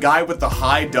like the guy with the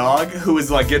high dog who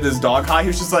was like getting his dog high, he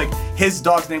was just like, his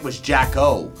dog's name was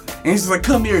Jacko. and he's just like,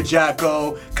 "Come here,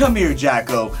 Jacko, come here,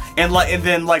 Jacko," and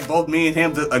then both me and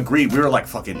him agreed. We were like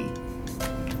fucking.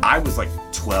 I was like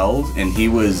 12 and he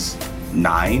was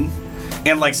 9.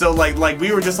 And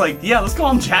we were just like, yeah, let's call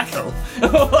him Jacko.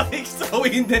 So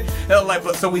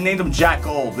we named him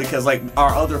Jacko because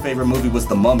our other favorite movie was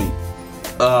The Mummy.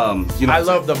 I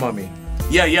love The Mummy.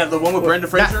 Yeah, the one with Brendan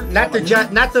Fraser. Not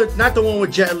the one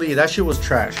with Jet Li. That shit was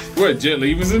trash. What, Jet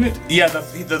Li was in it? Yeah,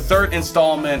 the third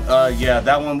installment.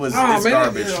 That one was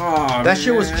garbage. That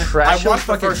shit was trash. I watched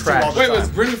the first two all the Wait, time. was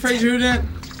Brendan Fraser in that?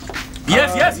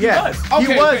 Yes, he was.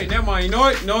 Okay, never mind. You know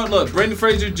what? Look, Brendan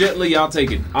Fraser, Jet Li, I'll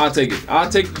take it. I'll take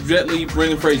the Jet Li,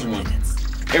 Brendan Fraser one.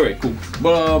 Anyway, cool.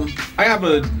 But I have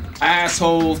a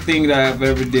asshole thing that I've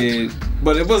ever did.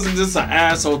 But it wasn't just an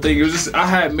asshole thing. It was just I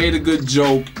had made a good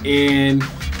joke and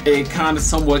it kind of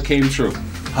somewhat came true.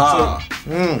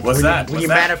 What's that? When you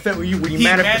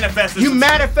manifested.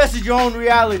 manifested your own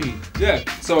reality. Yeah.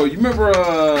 So you remember,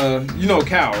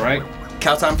 Cal, right?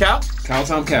 Cowtime Cow?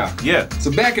 Cowtime Cal. Yeah.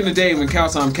 So back in the day when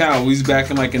Cowtime Cal, we was back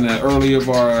in in the early of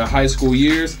our high school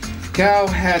years, Cal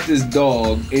had this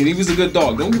dog, and he was a good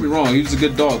dog. Don't get me wrong, he was a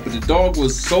good dog, but the dog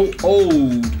was so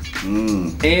old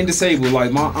and disabled.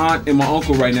 Like my aunt and my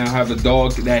uncle right now have a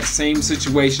dog, that same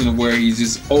situation where he's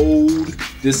just old,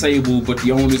 disabled, but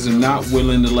the owners are not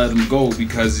willing to let him go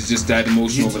because it's just that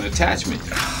emotional of an attachment,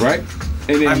 right?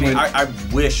 And then I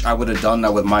wish I would have done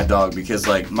that with my dog because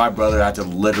my brother had to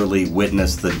literally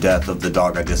witness the death of the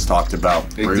dog I just talked about.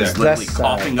 Exactly. Where he was literally That's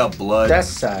coughing up blood. That's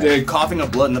sad. Yeah, Coughing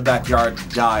up blood in the backyard,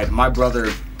 died. My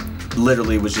brother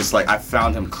literally was just I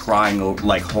found him crying,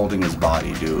 holding his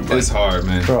body, dude. it's hard,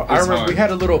 man. Bro, I remember we had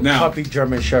a little Now- puppy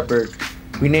German Shepherd.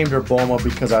 We named her Bulma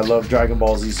because I love Dragon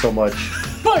Ball Z so much.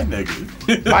 My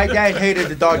nigga. My dad hated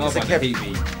the dog Y'all because it about to kept.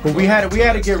 hate me. But we had to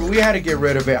get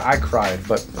rid of it. I cried,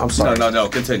 but I'm sorry. No,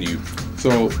 continue.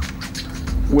 So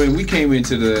when we came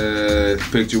into the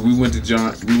picture, we went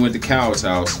to Cal's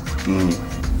house.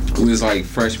 It was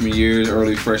freshman year,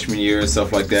 early freshman year, and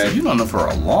stuff like that. So you known him for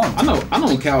a long time. I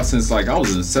know Cal since I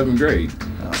was in 7th grade.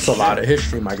 It's a lot of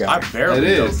history, my guy. I barely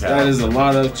That know is. Cal. That is a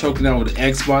lot of choking out with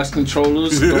Xbox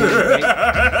controllers.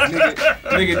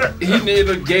 nigga, he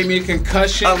nearly gave me a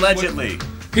concussion. Allegedly.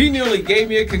 He nearly gave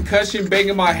me a concussion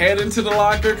banging my head into the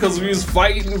locker because we was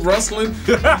fighting, wrestling.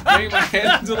 Banging my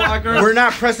head into the locker. We're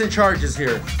not pressing charges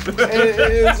here.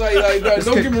 It's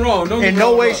don't get me wrong. In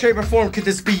no way, shape, or form could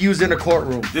this be used in a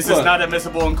courtroom. This Look. is not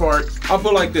admissible in court. I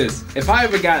feel like this. If I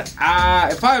ever got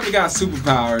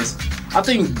superpowers, I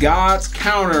think God's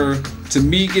counter to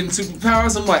me getting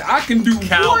superpowers, I'm like, I can do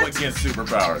Cal what? against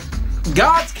superpowers.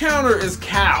 God's counter is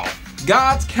Cal.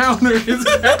 God's counter is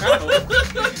Cal.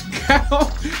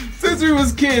 Cal, since we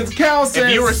was kids, Cal says...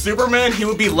 If you were Superman, he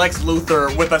would be Lex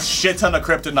Luthor with a shit ton of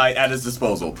kryptonite at his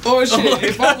disposal. Oh shit,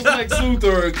 if I was Lex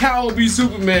Luthor, Cal would be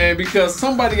Superman because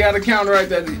somebody got to counteract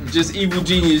that just evil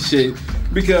genius shit.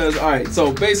 Because, alright,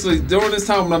 so basically, during this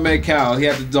time when I met Cal, he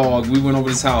had the dog, we went over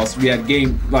to his house, we had we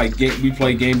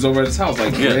played games over at his house,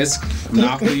 Risk,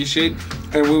 Monopoly and shit.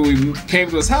 And when we came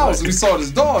to his house, we saw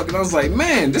this dog, and I was like,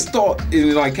 man, this dog,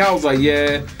 and Cal was like,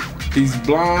 yeah, he's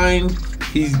blind,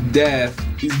 he's deaf,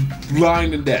 he's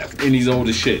blind and deaf, and he's old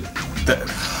as shit.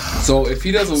 So if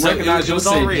he doesn't recognize your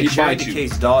sin, he bites you.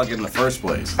 Case dog in the first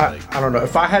place. I don't know.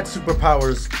 If I had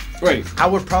superpowers, Wait, I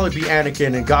would probably be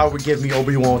Anakin, and God would give me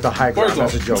Obi-Wan with the high ground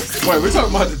first as a off, joke. wait, we're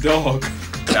talking about the dog.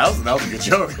 That was a good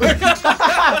joke.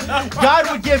 God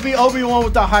would give me Obi-Wan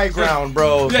with the high ground,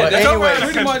 bro. Yeah, but that's anyway,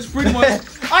 pretty much.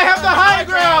 I have the high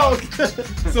ground.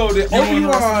 So the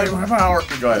Obi-Wan.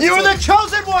 Go ahead. You were the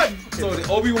chosen one. So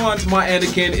the Obi-Wan to my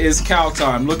Anakin is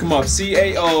Cowtime. Look him up.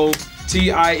 CAOTIME.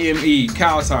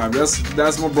 Cowtime.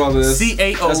 That's my brother.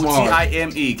 That's my heart.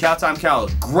 CAOTIME. Cowtime Cal.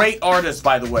 Great artist,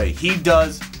 by the way. He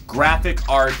does graphic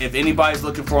art. If anybody's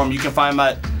looking for him, you can find him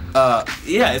at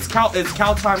it's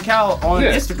Cowtime Cal on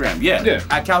Instagram. Yeah.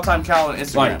 At Cowtime Cal on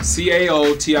Instagram.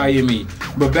 CAOTIME.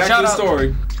 But back to the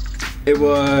story. It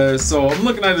was, so I'm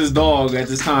looking at this dog at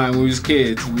this time when we was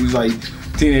kids. We was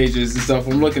teenagers and stuff.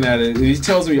 I'm looking at it and he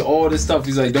tells me all this stuff.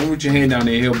 He's like, don't put your hand down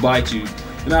there, he'll bite you.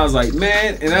 And I was like,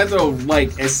 man, and after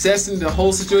assessing the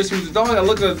whole situation with the dog, I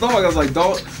looked at the dog, I was like,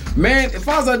 dog, man, if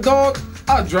I was that dog,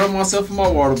 I'd drown myself in my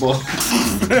water bottle.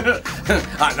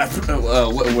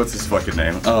 What's his fucking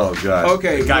name? Oh god.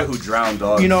 Okay. The guy who drowned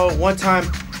dogs. You know, one time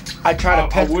I tried to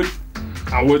pet.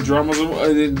 I would drown myself,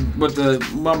 but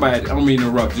my bad, I don't mean to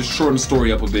interrupt, just shorten the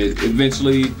story up a bit.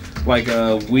 Eventually,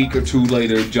 a week or two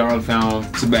later, John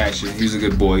found Sebastian. He was a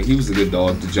good boy. He was a good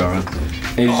dog to John.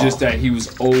 And it's just that he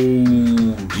was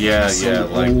old. Yeah,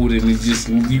 old, and it's just,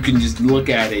 you can just look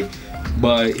at it.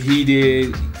 But he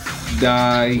did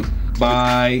die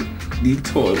by the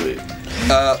toilet.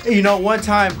 You know, one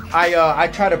time I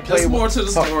tried to play. There's more to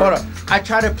the story. Hold up. I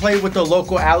tried to play with the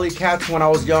local alley cats when I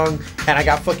was young, and I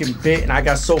got fucking bit, and I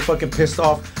got so fucking pissed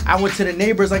off. I went to the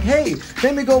neighbors like, hey,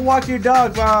 let me go walk your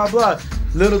dog, blah blah.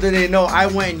 Little did they know, I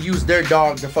went and used their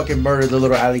dog to fucking murder the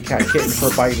little alley cat kitten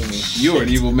for biting me. You're an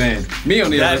evil man. Me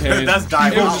on the other hand, that's it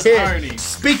diabolical. was irony.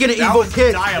 Speaking of That evil was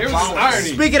kids, It was diabolical. irony.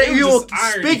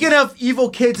 speaking of evil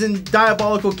kids and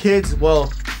diabolical kids,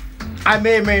 well, I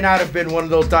may or may not have been one of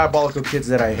those diabolical kids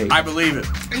that I hate. I believe it.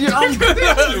 You know, You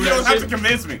don't have to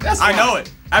convince me. That's I fine. know it.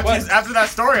 But- After that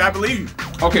story, I believe you.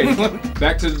 Okay,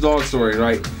 back to the dog story,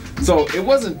 right? So it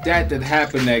wasn't that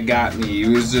happened that got me. It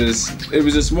was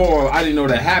just more. I didn't know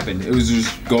that happened. It was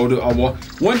just go to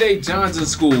one day. John's in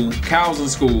school. Cal's in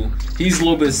school. He's a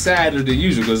little bit sadder than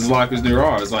usual because his locker's near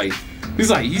ours.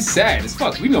 He's sad as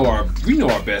fuck. We know our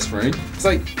best friend. It's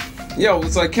like, yo,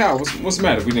 it's like Cal. What's the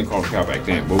matter? We didn't call him Cal back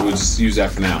then, but we'll just use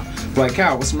that for now. Like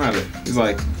Cal, what's the matter? He's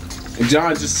like, and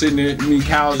John's just sitting there.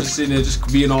 Cal's just sitting there,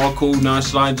 just being all cool,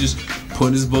 nonchalant, just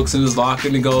putting his books in his locker,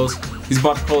 and he goes. He's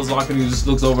about to close the locker, and he just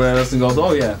looks over at us and goes,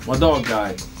 "Oh yeah, my dog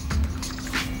died."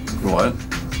 What?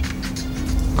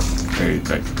 Hey,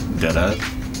 dead ass?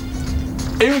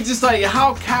 It was just like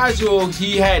how casual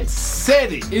he had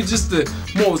said it. It's just the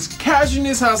most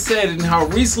casualness I said it, and how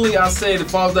recently I said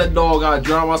if I was that dog, I'd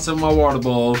drown myself in my water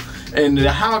bowl, and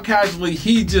how casually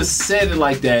he just said it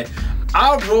like that.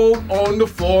 I rolled on the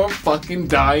floor, fucking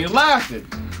dying laughing.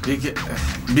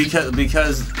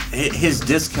 Because his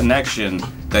disconnection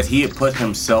that he had put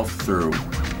himself through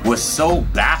was so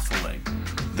baffling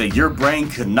that your brain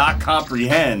could not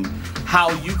comprehend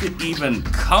how you could even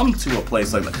come to a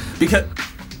place like that. Because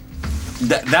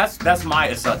that's my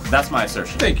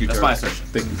assertion. Thank you. That's Kurt. my assertion.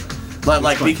 Thank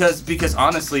you. Because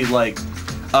honestly, like,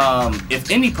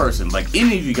 if any person, like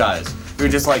any of you guys, you're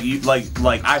just like you like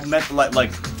I've met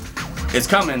like it's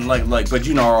coming like but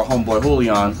you know our homeboy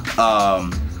Julian,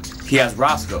 he has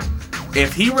Roscoe.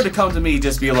 If he were to come to me,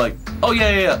 just be like, oh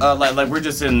yeah, like we're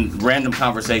just in random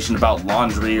conversation about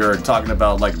laundry or talking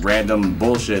about like random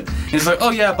bullshit, and he's like, oh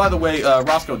yeah, by the way,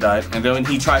 Roscoe died, and then when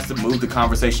he tries to move the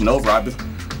conversation over, I'd be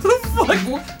like,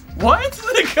 what?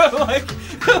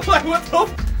 like what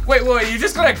the? Wait, you're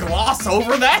just gonna gloss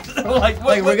over that? Like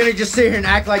we're gonna just sit here and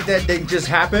act like that didn't just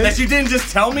happen? that you didn't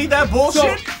just tell me that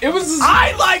bullshit? So it was. Just,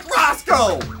 I like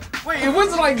Roscoe. Wait, it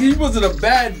wasn't like he wasn't a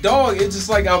bad dog. It's just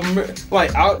like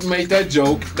I made that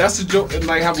joke. That's the joke. And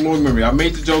like have a long memory. I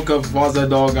made the joke of if I was that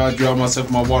dog, I'd drown myself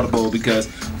in my water bowl because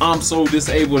I'm so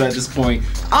disabled at this point.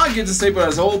 I get disabled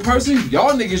as an old person.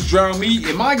 Y'all niggas drown me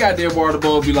in my goddamn water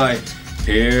bowl. Be like,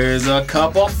 here's a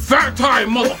cup of fat tire,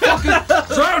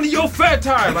 motherfucker. Drown in your fat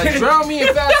tire. Like drown me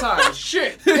in fat tire.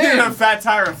 Shit. Damn. Fat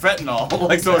tire and fentanyl.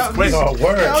 Like so it's quick. Oh,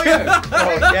 word. Hell yeah.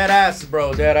 Oh, dead ass,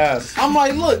 bro, dead ass. I'm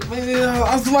like, look, man,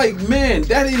 I was like, man,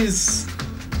 that is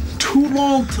too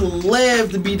long to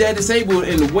live to be that disabled.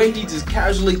 And the way he just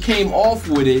casually came off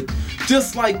with it,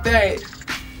 just like that,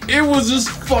 it was just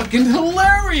fucking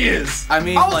hilarious. I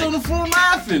mean, I was like- on the floor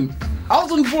laughing. I was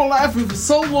on the floor laughing for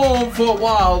so long, for a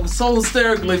while, so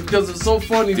hysterically because it's so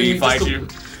funny. Did he fight you?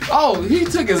 Oh, he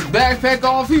took his backpack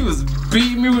off. He was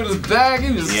beating me with his bag.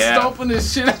 He was Yeah. stomping the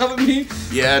shit out of me.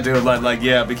 Yeah, dude, like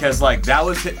yeah, because like that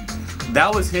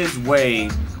was his way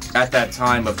at that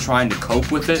time of trying to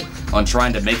cope with it, on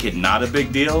trying to make it not a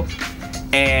big deal,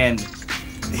 and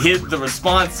the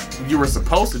response you were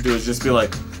supposed to do is just be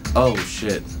like, oh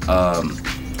shit,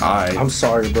 I'm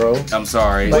sorry, bro. I'm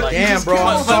sorry. Like, Like, damn, bro,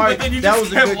 I'm sorry. But then you That just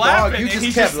was a kept good laughing, dog. You and just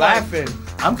he's kept just like, laughing.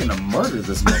 I'm gonna murder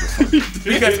this motherfucker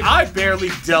because I barely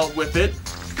dealt with it.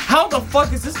 How the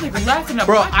fuck is this nigga laughing at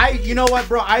Bro, my- you know what,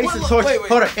 bro? I used to torture. wait.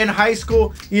 Hold up, in high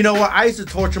school, you know what? I used to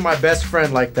torture my best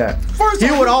friend like that. First He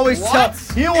off, would always what?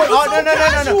 tell. He would. It was Oh, so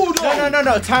casual, though.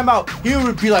 no. Time out. He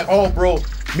would be like, "Oh, bro,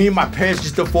 me and my parents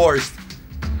just divorced,"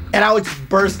 and I would just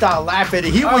burst out laughing.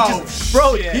 And he would Oh, just,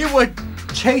 bro, shit. he would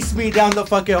chase me down the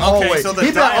fucking hallway. so the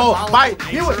He'd be like, "Oh, diabolical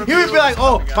he nature would of be you like, is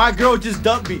oh, coming out. my girl just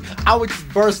dumped me." I would just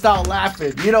burst out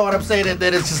laughing. You know what I'm saying? And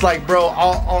then it's just like, bro,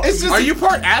 It's just- Are you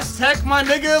part Aztec, my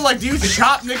nigga? Like, do you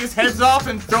chop niggas' heads off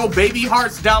and throw baby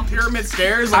hearts down pyramid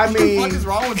stairs? Like, I what mean- the fuck is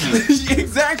wrong with you?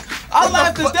 Exactly. I What the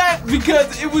laughed fuck? at that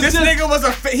because it was This just. nigga was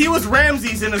he was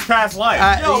Ramses in his past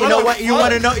life. Yo, you know look, what? You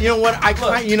want to know? You know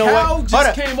what? You know Cal what? just Hold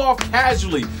up. came off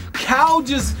casually.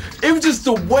 It was just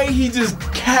the way he just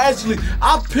casually.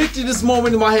 I picture this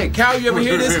moment in my head. Cal, you ever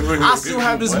hear this? I still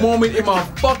have this moment in my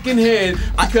fucking head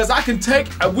because I can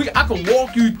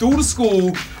walk you through the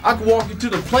school. I can walk you to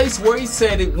the place where he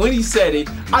said it, when he said it.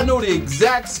 I know the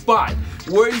exact spot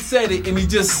where he said it, and he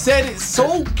just said it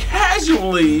so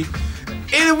casually.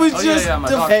 And it was just my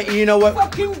the dog. Hey, you know what?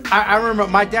 fucking. I remember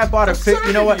my dad bought a fish.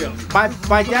 You know what? Absurdity.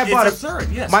 My dad bought absurd,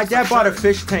 yes, my it's dad bought a absurd.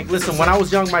 fish tank. Listen, when I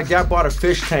was young, my dad bought a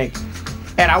fish tank,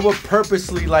 and I would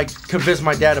purposely like convince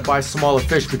my dad to buy smaller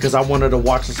fish because I wanted to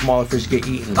watch the smaller fish get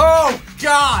eaten. Oh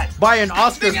God! Buy an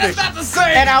Oscar Nigga, fish. that's not the same.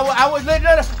 And I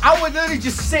would literally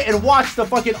just sit and watch the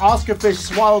fucking Oscar fish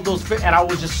swallow those fish, and I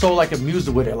was just so like amused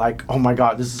with it. Like, oh my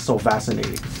god, this is so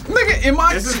fascinating. Nigga, in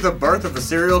my This is the birth of a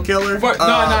serial killer. But, no,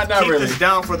 not keep really. this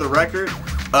down for the record.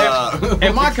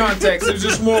 in my context, it was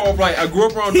just more of like I grew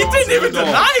up around He dogs. didn't even and dogs.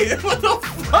 deny it. What the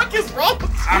fuck is wrong with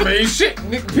you? I mean, shit.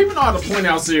 Nigga, people know how to point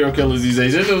out serial killers these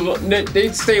days. They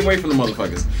stay away from the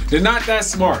motherfuckers. They're not that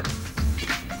smart.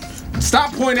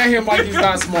 Stop pointing at him like he's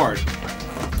not smart.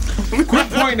 Quit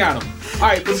pointing at him. All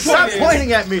right, but the Stop point is,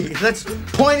 pointing at me. That's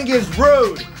pointing is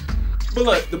rude. but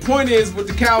look, the point is with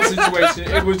the cow situation,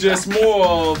 it was just more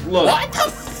of look. What the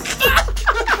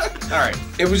fuck? All right.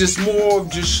 It was just more of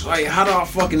just like how do I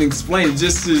fucking explain it?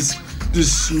 Just this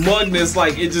smugness,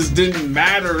 like it just didn't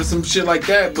matter or some shit like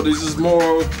that. But it's just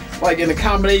more like in a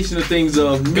combination of things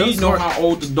of me know how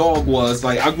old the dog was.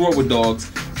 Like I grew up with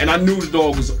dogs, and I knew the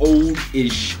dog was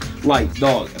old-ish. Like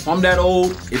dog, if I'm that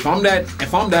old, if I'm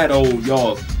that old,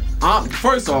 y'all.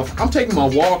 First off, I'm taking my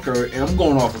walker and I'm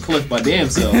going off a cliff by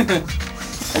damn self. And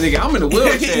nigga, I'm in a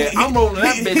wheelchair. I'm rolling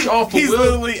that bitch off a He's wheel.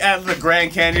 literally at the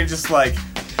Grand Canyon, just like,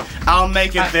 I'll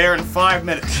make it there in 5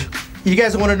 minutes. You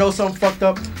guys want to know something fucked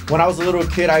up? When I was a little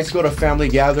kid, I used to go to family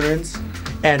gatherings,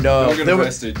 and Don't get there were-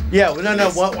 arrested. Yeah, no. When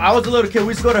I was a little kid, we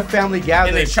used to go to family And they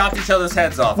gatherings. chopped each other's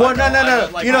heads off. Well, I no. know,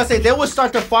 like, You know what I'm saying? They would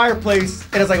start the fireplace,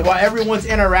 and it's like while everyone's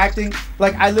interacting,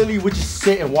 like I literally would just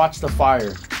sit and watch the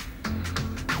fire.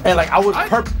 And like I would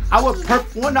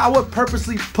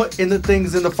purposely put in the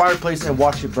things in the fireplace and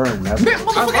watch it burn. That's Man,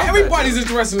 motherfucker, that, everybody's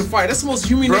interested in the fight. That's the most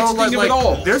human Bro, thing like, of it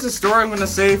all. there's a story I'm gonna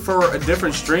say for a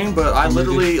different stream, but I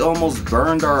literally almost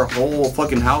burned our whole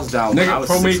fucking house down when I Nigga, was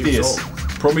 6 years old.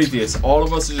 Prometheus. All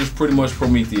of us are just pretty much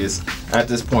Prometheus at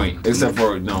this point. Except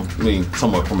for,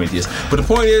 somewhat Prometheus. But the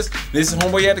point is, this is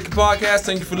Homeboy Etiquette Podcast.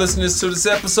 Thank you for listening to this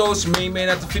episode. It's your main man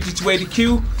at the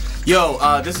 5280Q. Yo,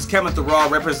 this is Kevin the Raw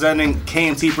representing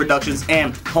KMT Productions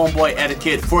and Homeboy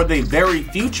Etiquette for the very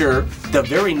future, the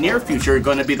very near future,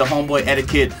 going to be the Homeboy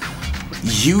Etiquette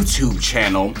YouTube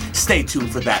channel. Stay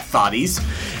tuned for that, thotties.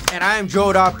 And I am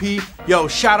Joe.P. Yo,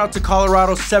 shout out to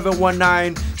Colorado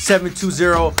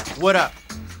 719-720. What up?